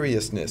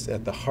precariousness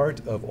at the heart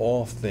of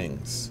all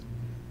things.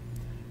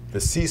 The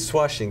sea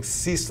swashing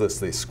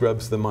ceaselessly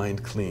scrubs the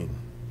mind clean.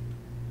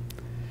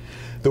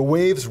 The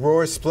waves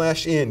roar,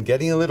 splash in,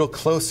 getting a little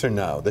closer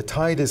now. The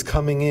tide is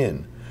coming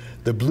in.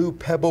 The blue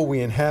pebble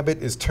we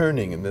inhabit is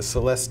turning in the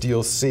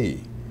celestial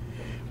sea.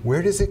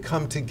 Where does it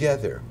come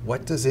together?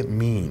 What does it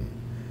mean?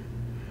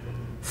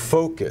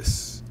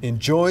 Focus.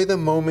 Enjoy the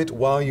moment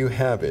while you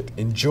have it.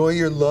 Enjoy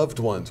your loved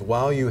ones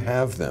while you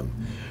have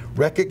them.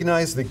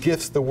 Recognize the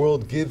gifts the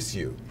world gives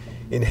you.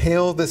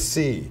 Inhale the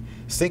sea.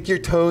 Sink your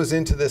toes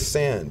into the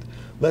sand.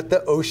 Let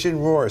the ocean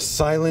roar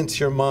silence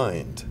your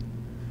mind.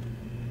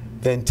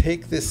 Then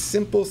take this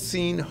simple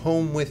scene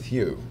home with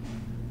you.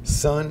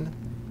 Sun,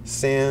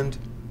 sand,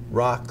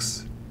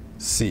 rocks,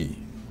 sea.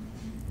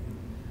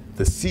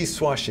 The sea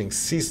swashing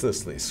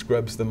ceaselessly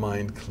scrubs the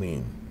mind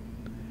clean.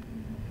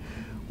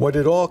 What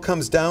it all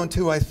comes down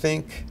to, I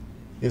think,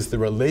 is the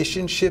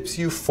relationships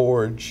you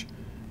forge,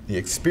 the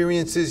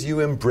experiences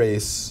you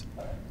embrace,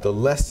 the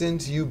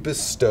lessons you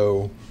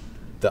bestow,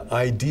 the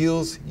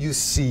ideals you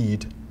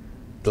seed,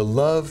 the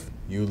love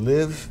you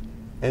live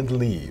and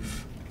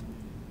leave.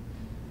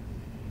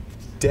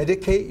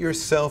 Dedicate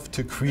yourself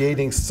to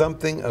creating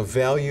something of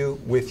value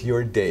with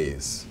your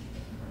days,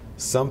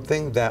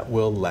 something that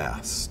will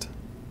last.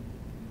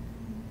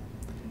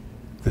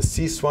 The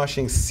sea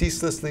swashing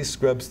ceaselessly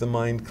scrubs the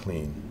mind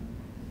clean.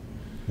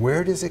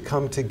 Where does it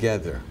come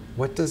together?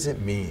 What does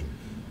it mean?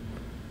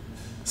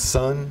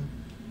 Sun,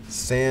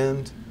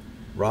 sand,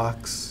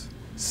 rocks,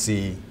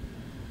 sea,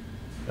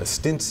 a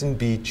Stinson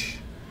beach,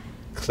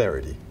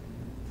 clarity.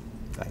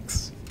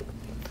 Thanks.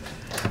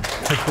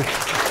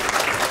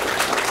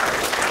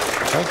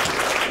 Thank you.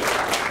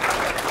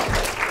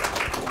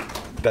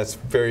 That's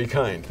very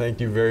kind. Thank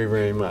you very,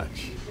 very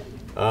much.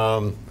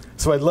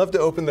 So I'd love to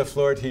open the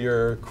floor to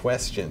your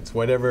questions,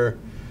 whatever,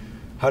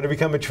 how to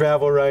become a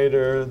travel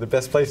writer, the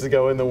best place to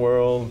go in the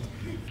world.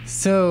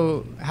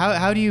 So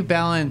how do you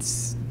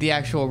balance the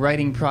actual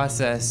writing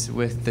process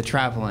with the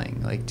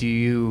traveling? Like, do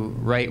you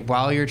write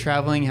while you're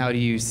traveling? How do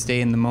you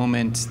stay in the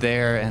moment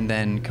there and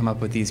then come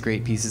up with these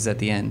great pieces at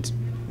the end?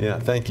 Yeah,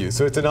 thank you.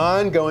 So it's an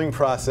ongoing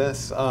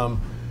process.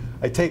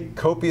 I take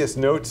copious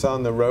notes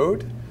on the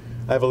road.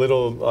 I have a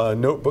little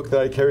notebook that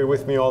I carry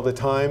with me all the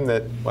time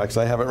that, well,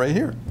 actually I have it right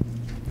here.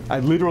 I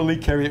literally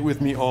carry it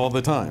with me all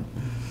the time.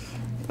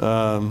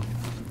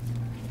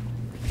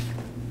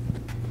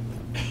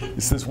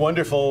 It's this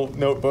wonderful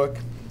notebook.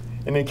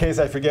 And in case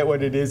I forget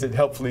what it is, it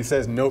helpfully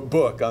says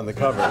notebook on the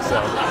cover.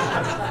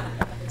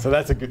 So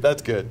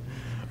that's good.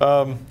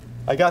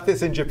 I got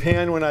this in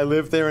Japan when I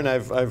lived there, and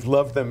I've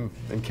loved them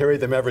and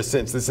carried them ever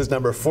since. This is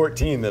number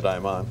 14 that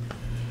I'm on.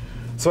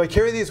 So I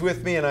carry these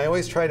with me, and I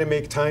always try to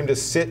make time to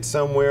sit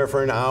somewhere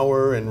for an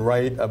hour and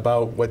write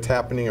about what's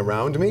happening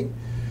around me.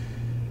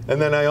 And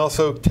then I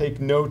also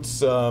take notes,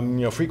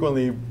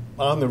 frequently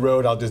on the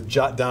road, I'll just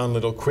jot down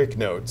little quick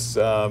notes.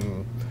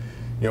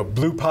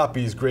 Blue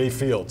poppies, gray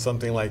fields,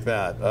 something like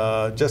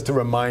that, just to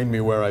remind me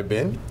where I've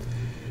been.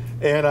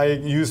 And I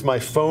use my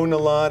phone a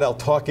lot. I'll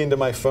talk into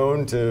my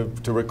phone to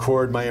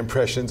record my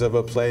impressions of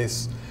a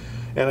place.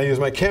 And I use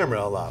my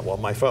camera a lot, well,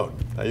 my phone.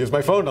 I use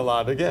my phone a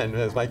lot, again,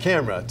 as my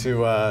camera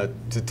to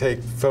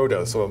take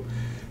photos. So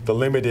the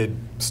limited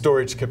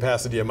storage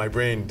capacity of my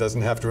brain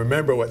doesn't have to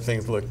remember what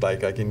things looked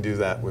like. I can do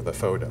that with a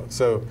photo.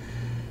 So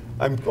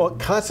I'm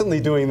constantly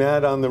doing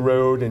that on the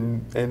road.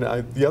 And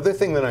the other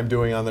thing that I'm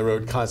doing on the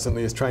road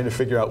constantly is trying to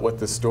figure out what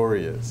the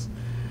story is.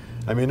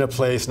 I'm in a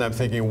place and I'm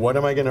thinking, what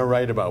am I going to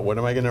write about? What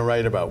am I going to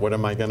write about? What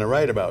am I going to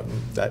write about?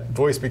 And that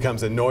voice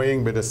becomes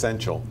annoying but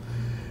essential.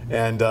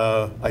 And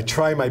I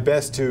try my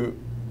best to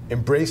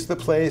embrace the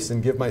place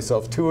and give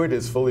myself to it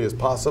as fully as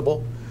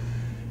possible.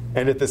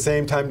 And at the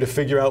same time to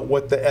figure out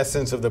what the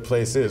essence of the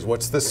place is.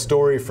 What's the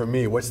story for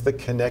me? What's the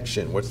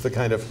connection? What's the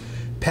kind of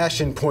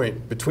passion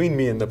point between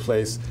me and the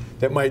place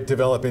that might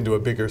develop into a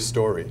bigger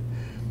story?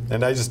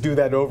 And I just do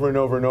that over and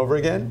over and over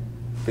again.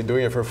 Been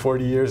doing it for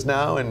 40 years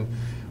now, and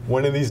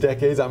one of these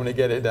decades I'm going to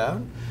get it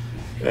down.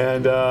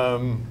 And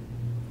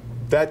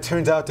that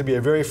turns out to be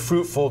a very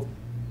fruitful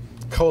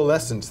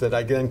coalescence that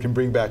I then can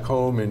bring back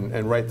home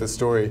and write the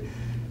story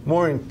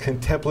more in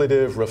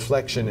contemplative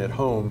reflection at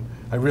home.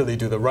 I really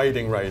do the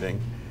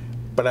writing,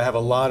 but I have a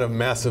lot of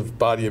massive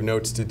body of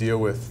notes to deal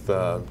with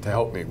to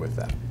help me with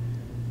that.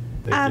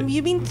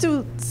 You've been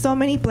to so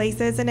many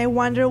places, and I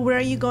wonder, where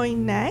are you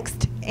going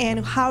next,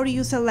 and how do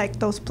you select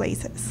those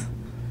places?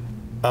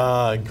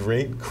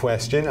 Great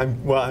question.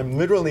 I'm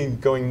literally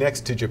going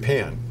next to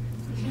Japan,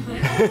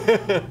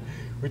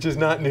 which is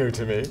not new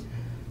to me,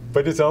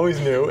 but it's always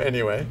new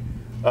anyway.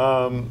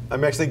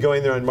 I'm actually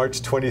going there on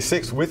March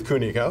 26th with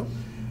Kuniko,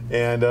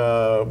 and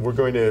we're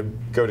going to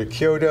go to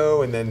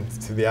Kyoto and then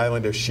to the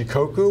island of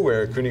Shikoku,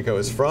 where Kuniko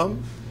is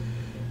from.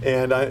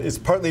 And it's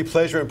partly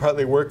pleasure and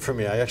partly work for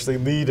me. I actually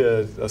lead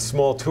a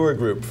small tour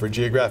group for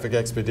geographic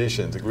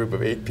expeditions, a group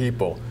of 8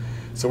 people.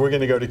 So we're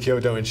going to go to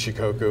Kyoto and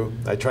Shikoku.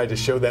 I tried to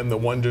show them the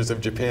wonders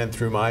of Japan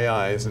through my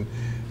eyes, and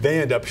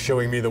they end up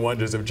showing me the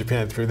wonders of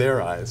Japan through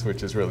their eyes,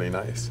 which is really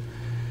nice.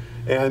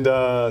 And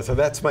so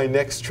that's my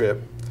next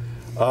trip.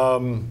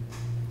 How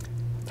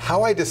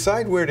I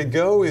decide where to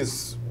go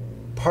is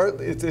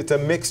it's a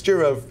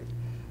mixture of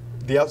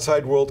the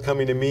outside world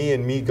coming to me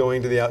and me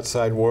going to the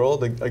outside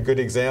world. A good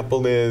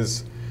example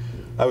is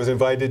I was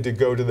invited to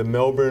go to the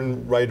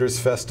Melbourne Writers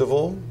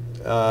Festival,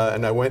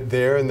 and I went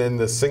there, and then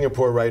the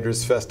Singapore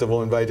Writers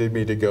Festival invited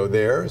me to go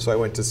there. So I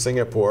went to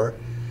Singapore,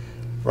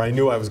 where I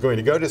knew I was going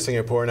to go to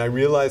Singapore, and I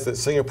realized that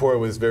Singapore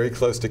was very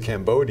close to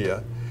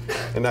Cambodia.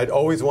 And I'd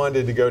always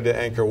wanted to go to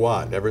Angkor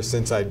Wat ever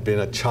since I'd been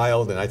a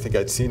child, and I think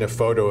I'd seen a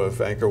photo of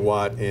Angkor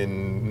Wat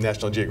in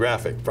National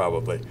Geographic,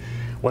 probably,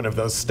 one of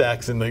those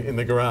stacks in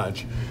the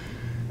garage.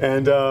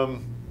 And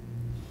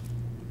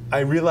I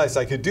realized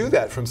I could do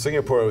that from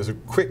Singapore. It was a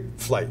quick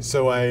flight,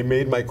 so I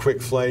made my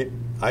quick flight.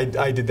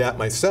 I did that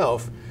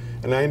myself,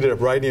 and I ended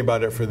up writing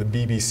about it for the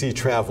BBC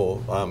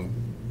Travel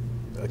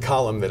a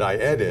column that I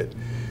edit.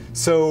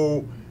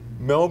 So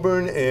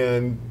Melbourne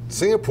and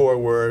Singapore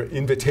were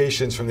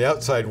invitations from the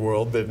outside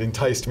world that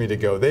enticed me to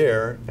go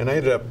there, and I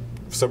ended up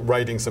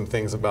writing some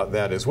things about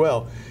that as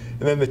well.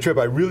 And then the trip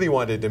I really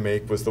wanted to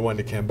make was the one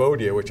to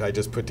Cambodia, which I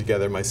just put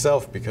together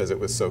myself because it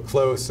was so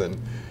close.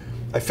 And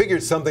I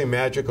figured something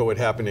magical would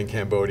happen in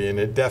Cambodia, and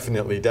it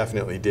definitely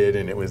did,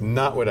 and it was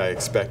not what I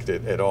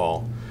expected at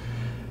all.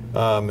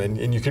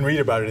 And you can read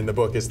about it in the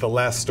book. It's the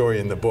last story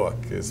in the book,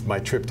 is my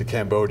trip to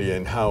Cambodia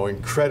and how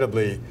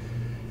incredibly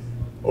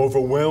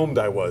overwhelmed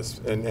I was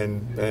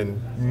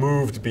and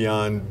moved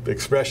beyond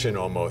expression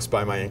almost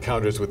by my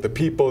encounters with the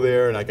people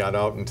there. And I got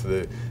out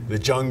into the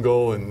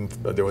jungle, and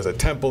there was a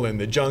temple in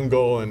the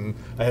jungle, and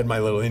I had my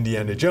little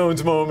Indiana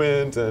Jones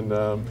moment, and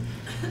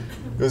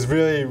it was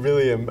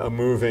really a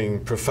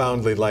moving,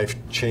 profoundly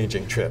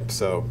life-changing trip.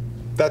 So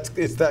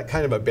it's that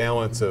kind of a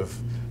balance of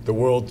the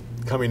world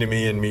coming to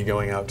me and me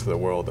going out to the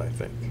world, I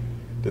think.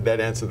 Did that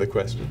answer the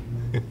question?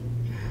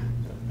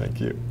 Thank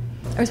you.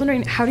 I was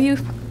wondering,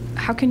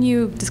 how can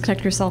you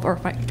disconnect yourself, or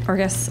I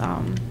guess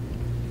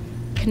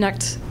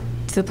connect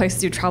to the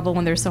places you travel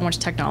when there's so much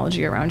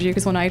technology around you?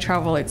 Because when I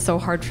travel, it's so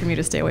hard for me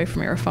to stay away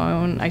from your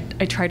phone. I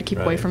try to keep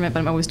away from it, but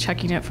I'm always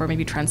checking it for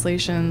maybe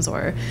translations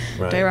or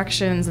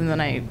directions, and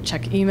then I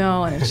check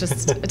email, and it's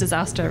just a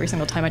disaster every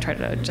single time I try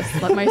to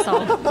just let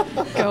myself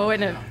go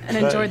and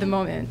enjoy the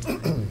moment.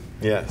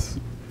 Yes.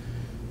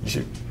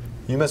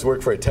 You must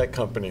work for a tech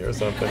company or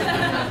something.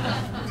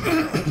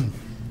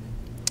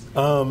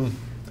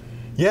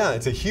 Yeah,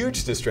 it's a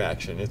huge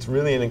distraction. It's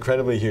really an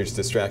incredibly huge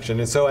distraction.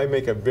 And so I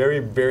make a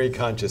very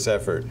conscious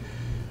effort.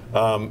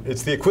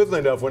 It's the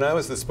equivalent of when I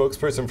was the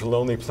spokesperson for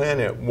Lonely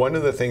Planet, one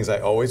of the things I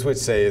always would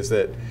say is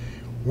that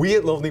we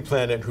at Lonely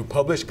Planet who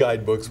publish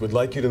guidebooks would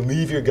like you to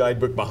leave your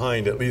guidebook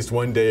behind at least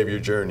one day of your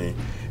journey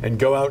and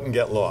go out and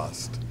get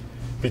lost,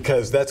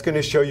 because that's going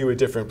to show you a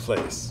different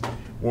place.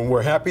 When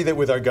we're happy that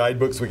with our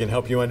guidebooks we can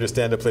help you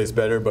understand a place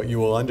better, but you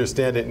will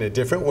understand it in a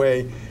different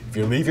way if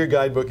you leave your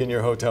guidebook in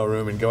your hotel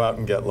room and go out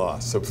and get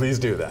lost. So please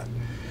do that.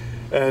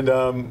 And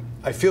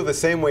I feel the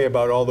same way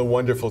about all the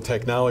wonderful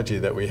technology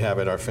that we have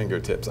at our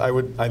fingertips. I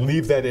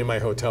leave that in my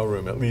hotel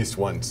room at least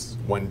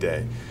one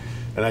day.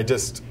 And I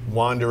just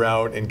wander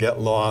out and get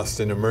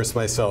lost and immerse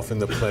myself in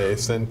the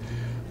place. And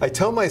I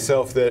tell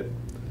myself that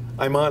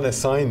I'm on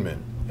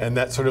assignment, and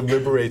that sort of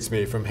liberates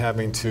me from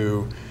having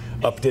to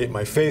update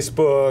my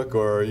Facebook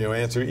or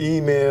answer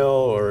email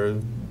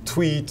or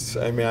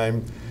tweets. I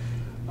mean,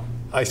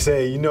 I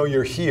say,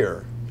 you're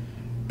here.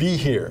 Be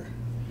here.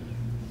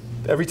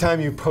 Every time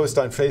you post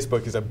on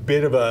Facebook is a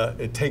bit of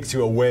it takes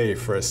you away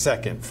for a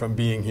second from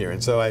being here.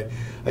 And so I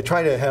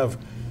try to have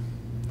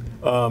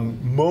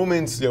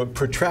moments,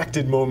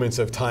 protracted moments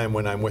of time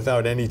when I'm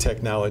without any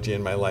technology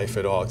in my life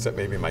at all, except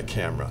maybe my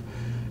camera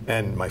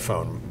and my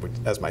phone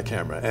as my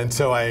camera. And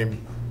so I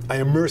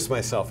immerse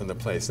myself in the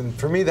place. And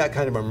for me, that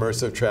kind of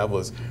immersive travel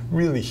is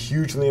really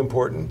hugely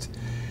important.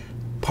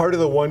 Part of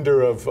the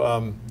wonder of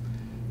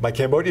my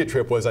Cambodia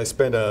trip was I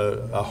spent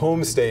a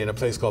homestay in a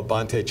place called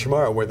Bante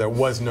Chamara where there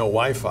was no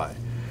Wi-Fi.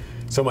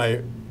 So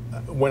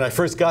when I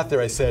first got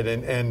there, I said,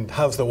 and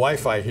how's the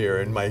Wi-Fi here?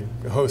 And my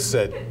host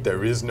said,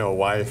 there is no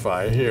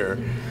Wi-Fi here.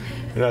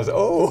 And I was,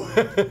 oh,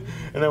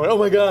 and I went, oh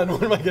my God,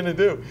 what am I going to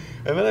do?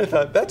 And then I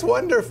thought, that's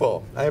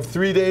wonderful. I have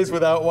 3 days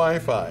without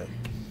Wi-Fi.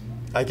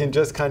 I can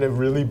just kind of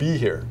really be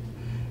here.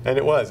 And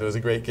it was a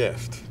great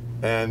gift.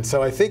 And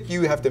so I think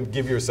you have to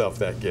give yourself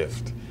that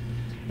gift.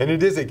 And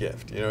it is a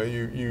gift. You know,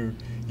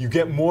 you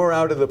get more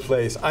out of the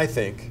place, I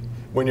think,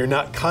 when you're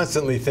not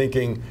constantly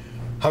thinking,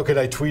 how could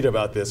I tweet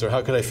about this, or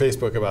how could I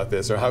Facebook about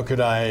this, or how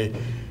could I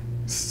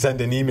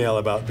send an email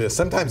about this.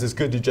 Sometimes it's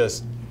good to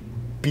just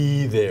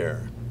be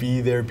there.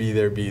 Be there, be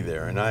there, be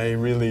there. And I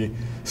really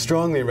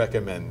strongly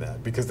recommend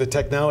that, because the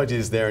technology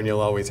is there and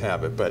you'll always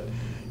have it, but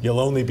you'll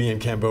only be in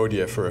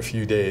Cambodia for a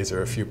few days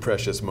or a few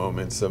precious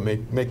moments, so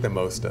make the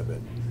most of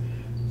it.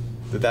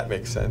 Did that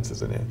make sense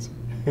as an answer?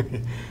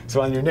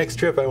 So on your next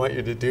trip, I want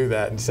you to do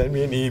that and send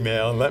me an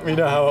email and let me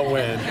know how it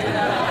went.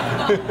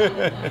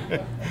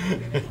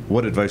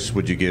 What advice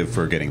would you give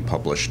for getting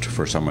published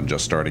for someone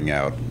just starting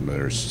out?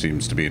 There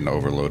seems to be an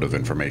overload of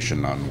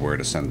information on where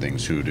to send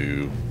things, who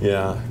to.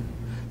 Yeah,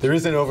 there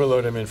is an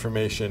overload of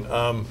information.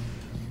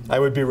 I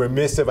would be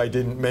remiss if I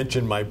didn't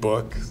mention my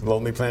book,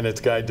 Lonely Planet's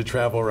Guide to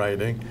Travel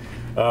Writing.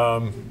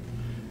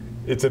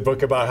 It's a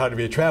book about how to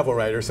be a travel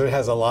writer, so it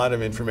has a lot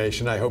of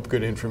information. I hope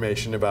good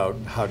information about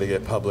how to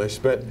get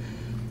published. But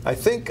I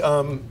think,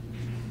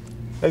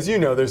 as you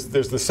know, there's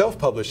the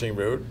self-publishing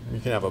route. You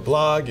can have a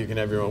blog, you can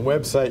have your own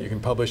website, you can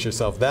publish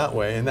yourself that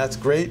way, and that's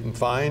great and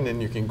fine,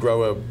 and you can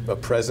grow a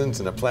presence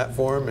and a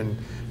platform and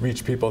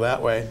reach people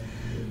that way.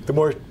 The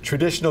more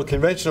traditional,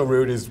 conventional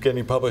route is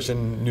getting published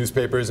in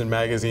newspapers and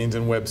magazines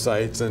and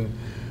websites, and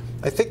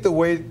I think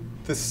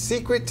the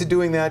secret to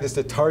doing that is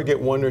to target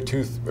 1 or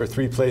 2 or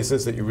 3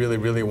 places that you really,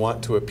 really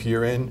want to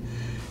appear in,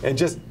 and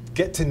just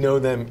get to know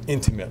them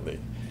intimately.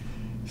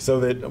 So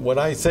that what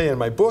I say in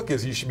my book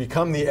is you should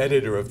become the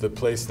editor of the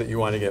place that you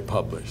want to get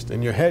published.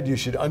 In your head, you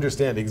should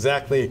understand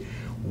exactly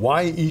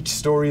why each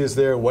story is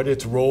there, what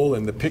its role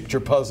in the picture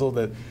puzzle.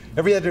 That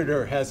every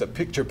editor has a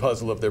picture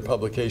puzzle of their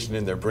publication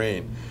in their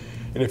brain.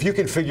 And if you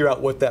can figure out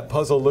what that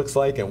puzzle looks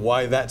like and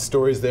why that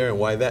story's there and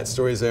why that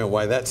story's there and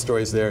why that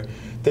story's there,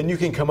 then you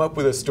can come up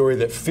with a story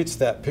that fits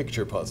that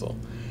picture puzzle.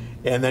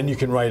 And then you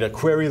can write a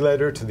query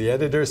letter to the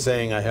editor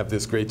saying, I have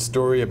this great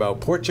story about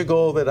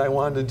Portugal that I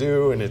want to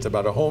do, and it's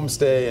about a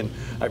homestay, and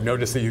I've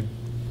noticed that you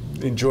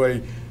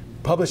enjoy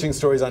publishing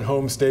stories on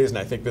homestays, and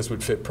I think this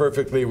would fit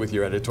perfectly with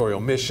your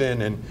editorial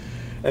mission.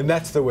 And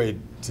that's the way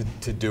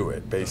to do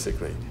it,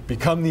 basically.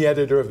 Become the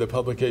editor of the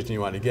publication you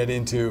want to get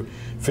into,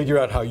 figure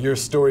out how your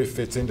story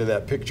fits into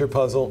that picture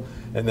puzzle,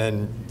 and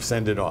then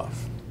send it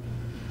off.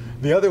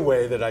 The other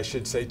way that I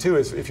should say, too,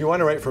 is if you want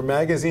to write for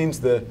magazines,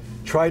 the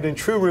tried and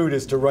true route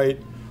is to write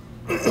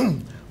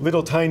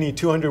little tiny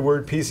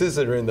 200-word pieces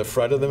that are in the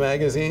front of the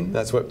magazine.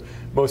 That's what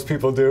most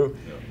people do.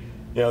 Yeah.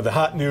 You know, the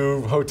hot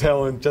new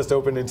hotel just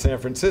opened in San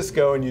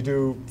Francisco, and you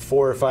do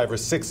 4 or 5 or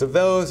 6 of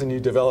those, and you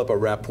develop a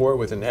rapport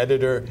with an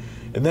editor.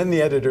 And then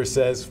the editor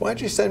says, why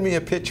don't you send me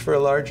a pitch for a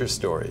larger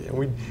story?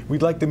 And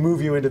we'd like to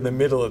move you into the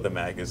middle of the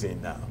magazine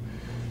now.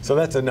 So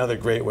that's another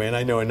great way, and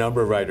I know a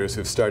number of writers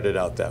who've started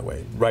out that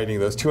way, writing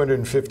those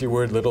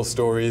 250-word little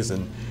stories,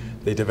 and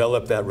they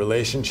develop that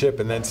relationship,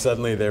 and then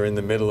suddenly they're in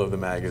the middle of the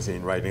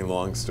magazine writing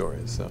long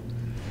stories. So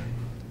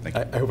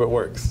I hope it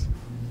works.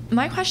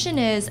 My question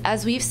is,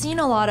 as we've seen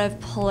a lot of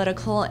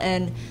political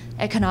and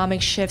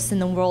economic shifts in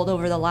the world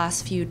over the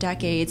last few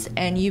decades,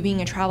 and you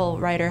being a travel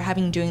writer,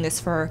 having doing this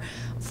for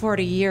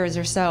 40 years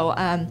or so,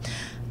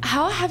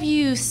 how have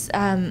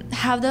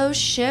those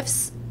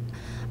shifts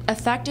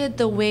affected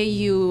the way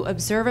you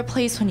observe a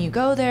place when you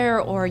go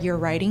there, or your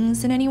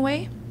writings in any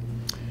way?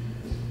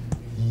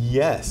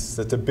 Yes,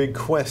 that's a big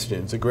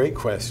question. It's a great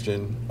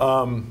question.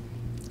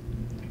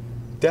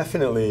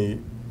 Definitely,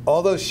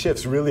 all those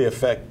shifts really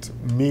affect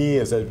me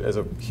as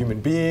a human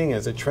being,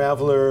 as a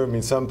traveler. I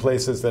mean, some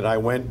places that I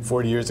went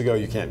 40 years ago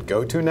you can't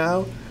go to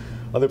now.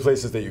 Other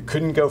places that you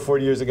couldn't go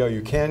 40 years ago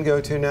you can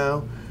go to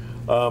now.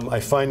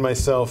 I find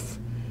myself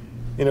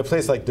in a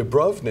place like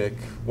Dubrovnik.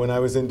 When I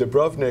was in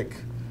Dubrovnik,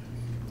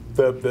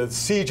 the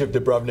siege of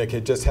Dubrovnik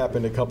had just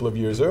happened a couple of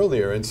years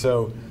earlier, and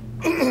so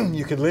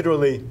you could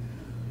literally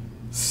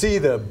see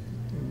the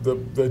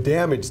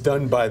damage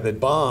done by the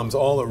bombs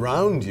all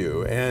around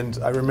you. And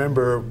I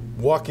remember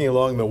walking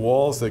along the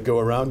walls that go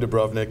around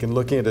Dubrovnik and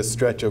looking at a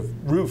stretch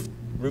of roof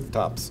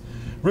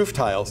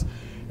tiles,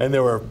 and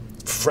there were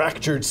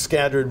fractured,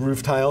 scattered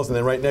roof tiles, and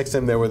then right next to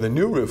them there were the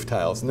new roof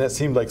tiles, and that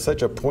seemed like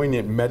such a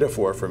poignant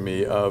metaphor for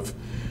me of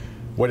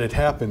what had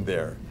happened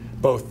there,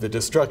 both the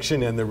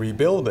destruction and the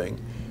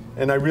rebuilding.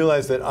 And I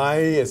realized that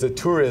I, as a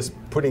tourist,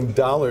 putting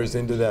dollars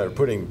into that, or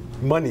putting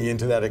money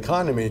into that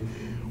economy,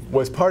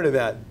 was part of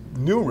that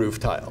new roof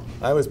tile.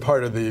 I was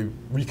part of the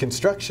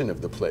reconstruction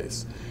of the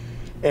place.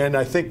 And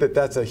I think that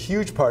that's a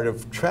huge part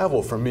of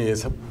travel for me,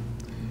 is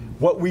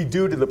what we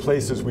do to the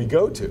places we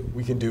go to.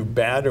 We can do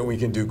bad or we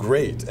can do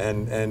great.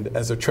 And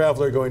as a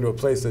traveler going to a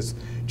place that's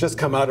just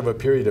come out of a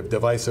period of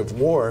divisive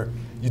war,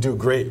 you do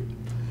great.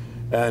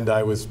 And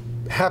I was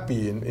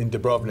happy in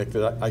Dubrovnik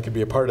that I could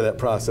be a part of that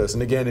process.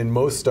 And again, in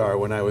Mostar,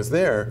 when I was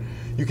there,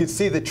 you could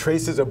see the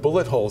traces of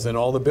bullet holes in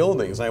all the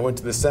buildings. I went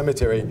to the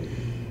cemetery,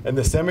 and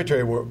the cemetery,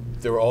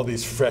 there were all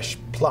these fresh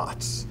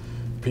plots,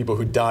 people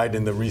who died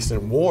in the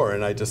recent war,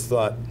 and I just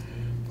thought,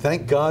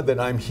 thank God that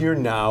I'm here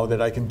now,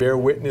 that I can bear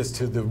witness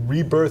to the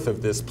rebirth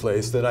of this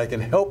place, that I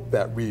can help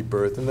that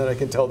rebirth, and that I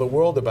can tell the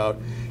world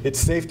about. It's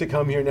safe to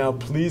come here now.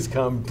 Please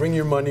come. Bring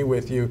your money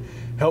with you.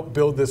 Help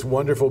build this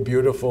wonderful,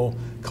 beautiful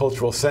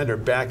cultural center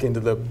back into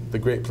the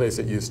great place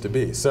it used to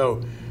be.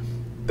 So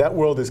that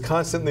world is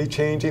constantly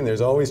changing.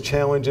 There's always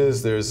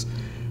challenges. There's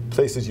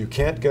places you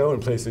can't go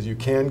and places you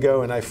can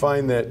go. And I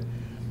find that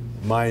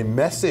my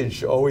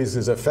message always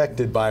is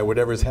affected by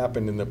whatever's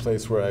happened in the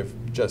place where I've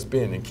just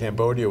been. And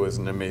Cambodia was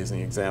an amazing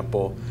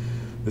example.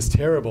 This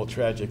terrible,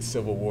 tragic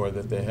civil war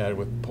that they had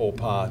with Pol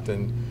Pot.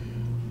 And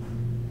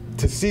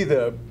to see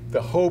the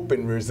hope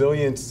and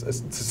resilience,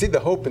 to see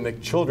the hope in the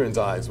children's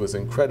eyes was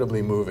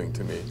incredibly moving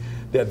to me.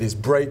 They had these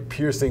bright,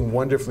 piercing,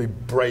 wonderfully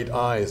bright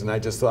eyes. And I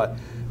just thought,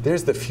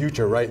 there's the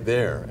future right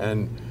there.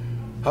 And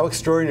how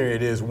extraordinary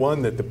it is,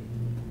 one, that the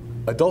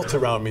adults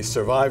around me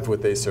survived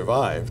what they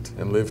survived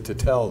and lived to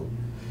tell.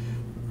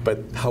 But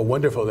how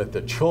wonderful that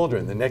the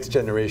children, the next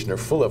generation, are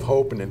full of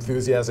hope and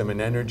enthusiasm and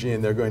energy,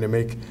 and they're going to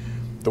make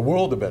the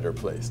world a better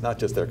place, not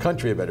just their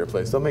country a better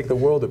place. They'll make the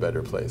world a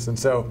better place. And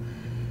so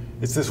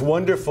it's this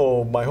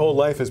wonderful, my whole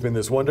life has been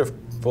this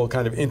wonderful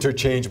kind of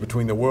interchange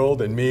between the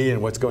world and me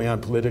and what's going on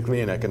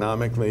politically and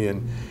economically.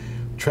 And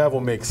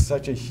travel makes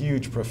such a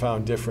huge,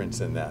 profound difference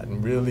in that,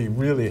 and really,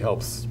 really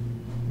helps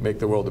make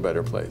the world a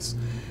better place.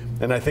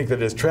 And I think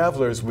that as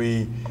travelers,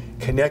 we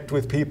connect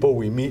with people,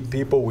 we meet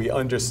people, we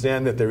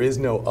understand that there is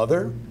no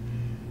other.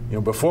 You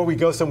know, before we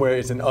go somewhere,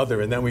 it's an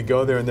other, and then we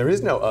go there and there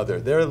is no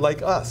other. They're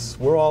like us.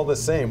 We're all the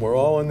same. We're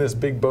all in this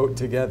big boat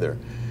together.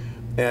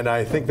 And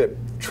I think that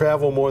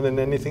travel, more than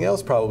anything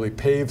else, probably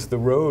paves the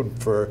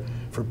road for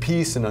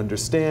peace and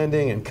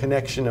understanding and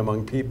connection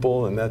among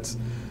people. And that's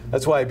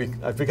why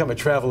I've become a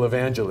travel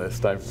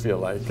evangelist, I feel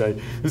like.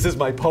 This is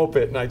my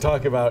pulpit, and I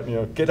talk about, you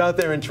know, get out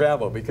there and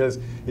travel, because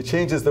it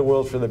changes the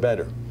world for the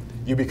better.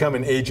 You become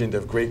an agent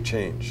of great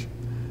change.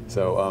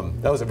 So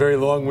that was a very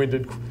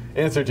long-winded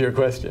answer to your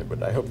question,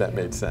 but I hope that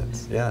made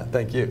sense. Yeah,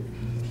 thank you.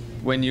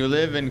 When you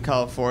live in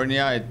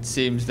California, it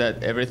seems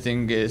that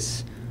everything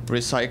is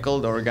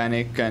recycled,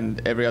 organic,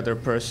 and every other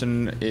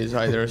person is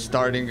either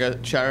starting a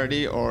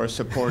charity or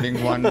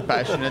supporting one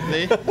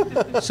passionately.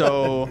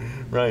 So,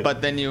 right.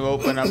 But then you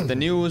open up the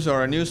news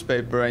or a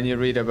newspaper and you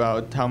read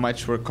about how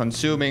much we're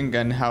consuming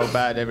and how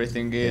bad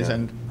everything is, yeah.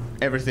 and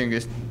everything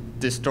is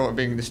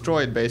being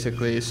destroyed,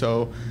 basically.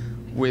 So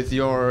with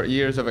your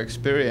years of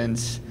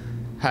experience,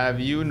 have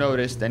you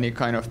noticed any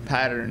kind of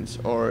patterns,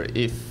 or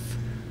if,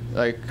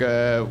 like,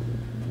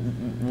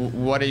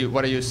 what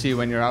do you see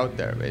when you're out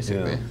there,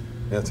 basically? Yeah.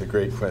 That's a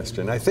great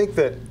question. I think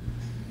that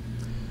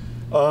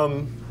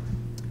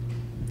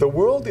the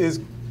world is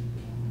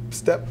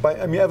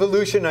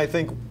evolution, I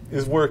think,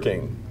 is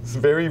working. It's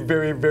very,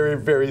 very, very,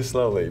 very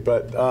slowly.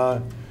 But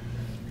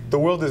the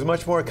world is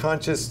much more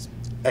conscious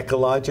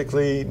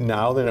ecologically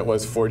now than it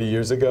was 40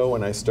 years ago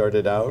when I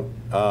started out.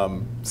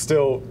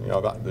 Still, you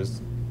know,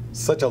 there's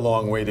such a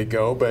long way to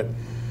go, but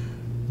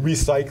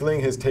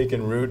recycling has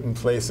taken root in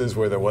places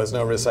where there was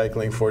no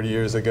recycling 40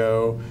 years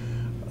ago.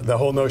 The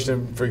whole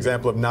notion, for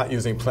example, of not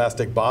using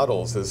plastic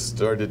bottles has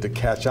started to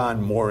catch on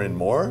more and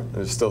more.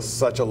 There's still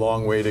such a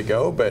long way to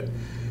go, but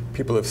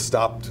people have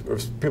stopped, or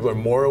people are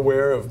more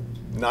aware of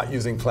not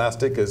using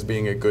plastic as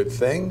being a good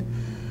thing.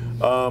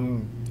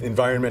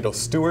 Environmental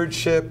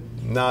stewardship,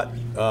 not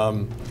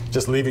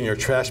just leaving your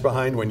trash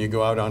behind when you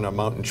go out on a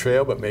mountain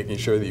trail, but making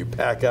sure that you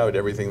pack out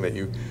everything that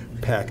you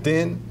packed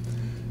in.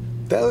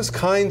 Those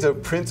kinds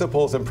of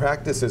principles and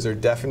practices are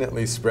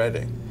definitely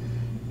spreading.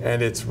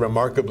 And it's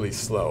remarkably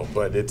slow,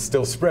 but it's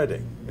still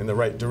spreading in the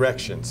right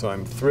direction, so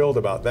I'm thrilled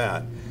about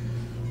that.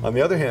 On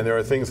the other hand, there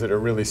are things that are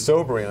really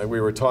sobering. Like we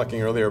were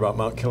talking earlier about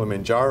Mount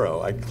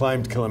Kilimanjaro. I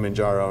climbed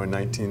Kilimanjaro in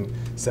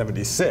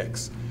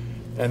 1976,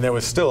 and there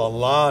was still a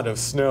lot of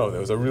snow. There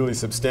was a really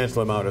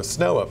substantial amount of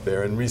snow up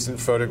there. In recent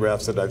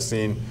photographs that I've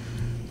seen,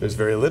 there's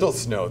very little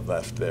snow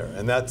left there,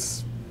 and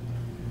that's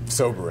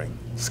sobering,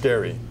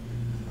 scary.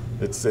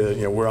 It's,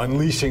 you know, we're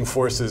unleashing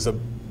forces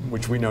of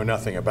which we know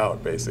nothing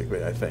about,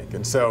 basically, I think.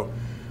 And so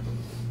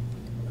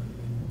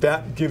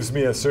that gives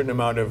me a certain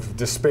amount of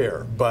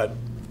despair, but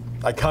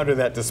I counter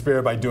that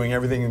despair by doing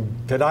everything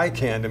that I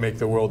can to make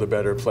the world a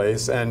better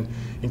place, and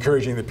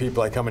encouraging the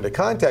people I come into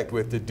contact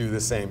with to do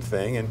the same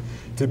thing, and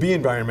to be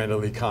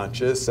environmentally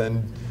conscious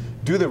and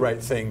do the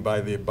right thing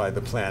by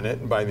the planet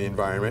and by the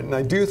environment. And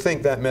I do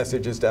think that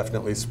message is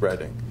definitely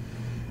spreading.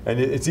 And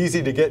it's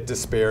easy to get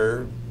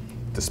despairing,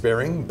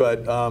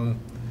 but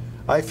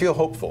I feel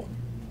hopeful.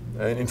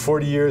 In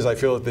 40 years, I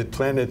feel that the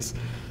planet's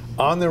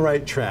on the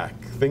right track.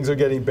 Things are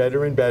getting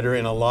better and better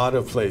in a lot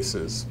of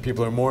places.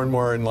 People are more and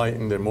more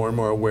enlightened and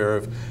more aware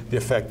of the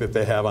effect that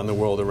they have on the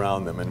world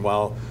around them. And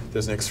while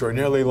there's an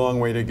extraordinarily long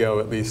way to go,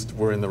 at least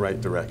we're in the right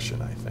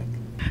direction, I think.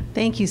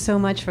 Thank you so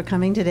much for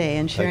coming today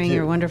and sharing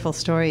your wonderful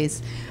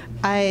stories.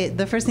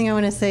 The first thing I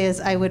want to say is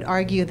I would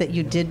argue that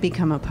you did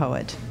become a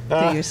poet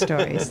through your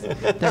stories.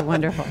 They're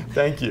wonderful.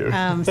 Thank you.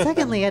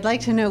 Secondly, I'd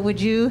like to know, would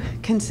you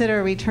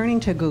consider returning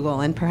to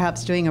Google and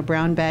perhaps doing a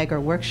brown bag or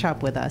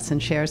workshop with us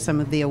and share some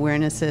of the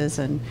awarenesses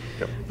and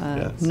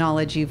Yes.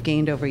 knowledge you've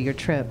gained over your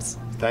trips?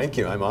 Thank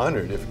you. I'm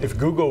honored. If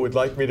Google would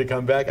like me to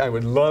come back, I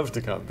would love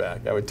to come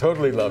back. I would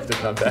totally love to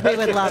come back. We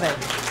would love it.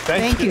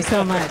 Thank you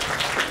so much.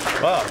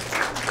 Wow.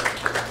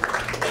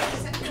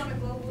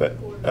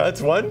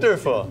 That's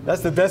wonderful.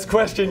 That's the best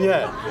question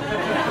yet.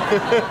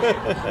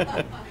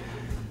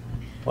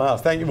 Wow,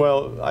 thank you.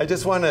 Well, I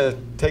just want to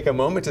take a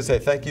moment to say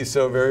thank you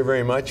so very,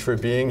 very much for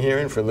being here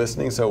and for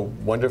listening so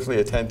wonderfully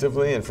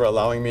attentively and for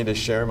allowing me to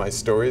share my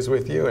stories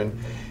with you. And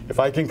if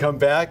I can come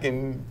back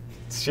and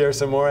share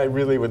some more, I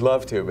really would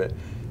love to. But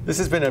this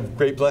has been a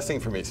great blessing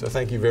for me, so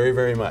thank you very,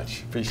 very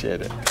much.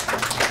 Appreciate it.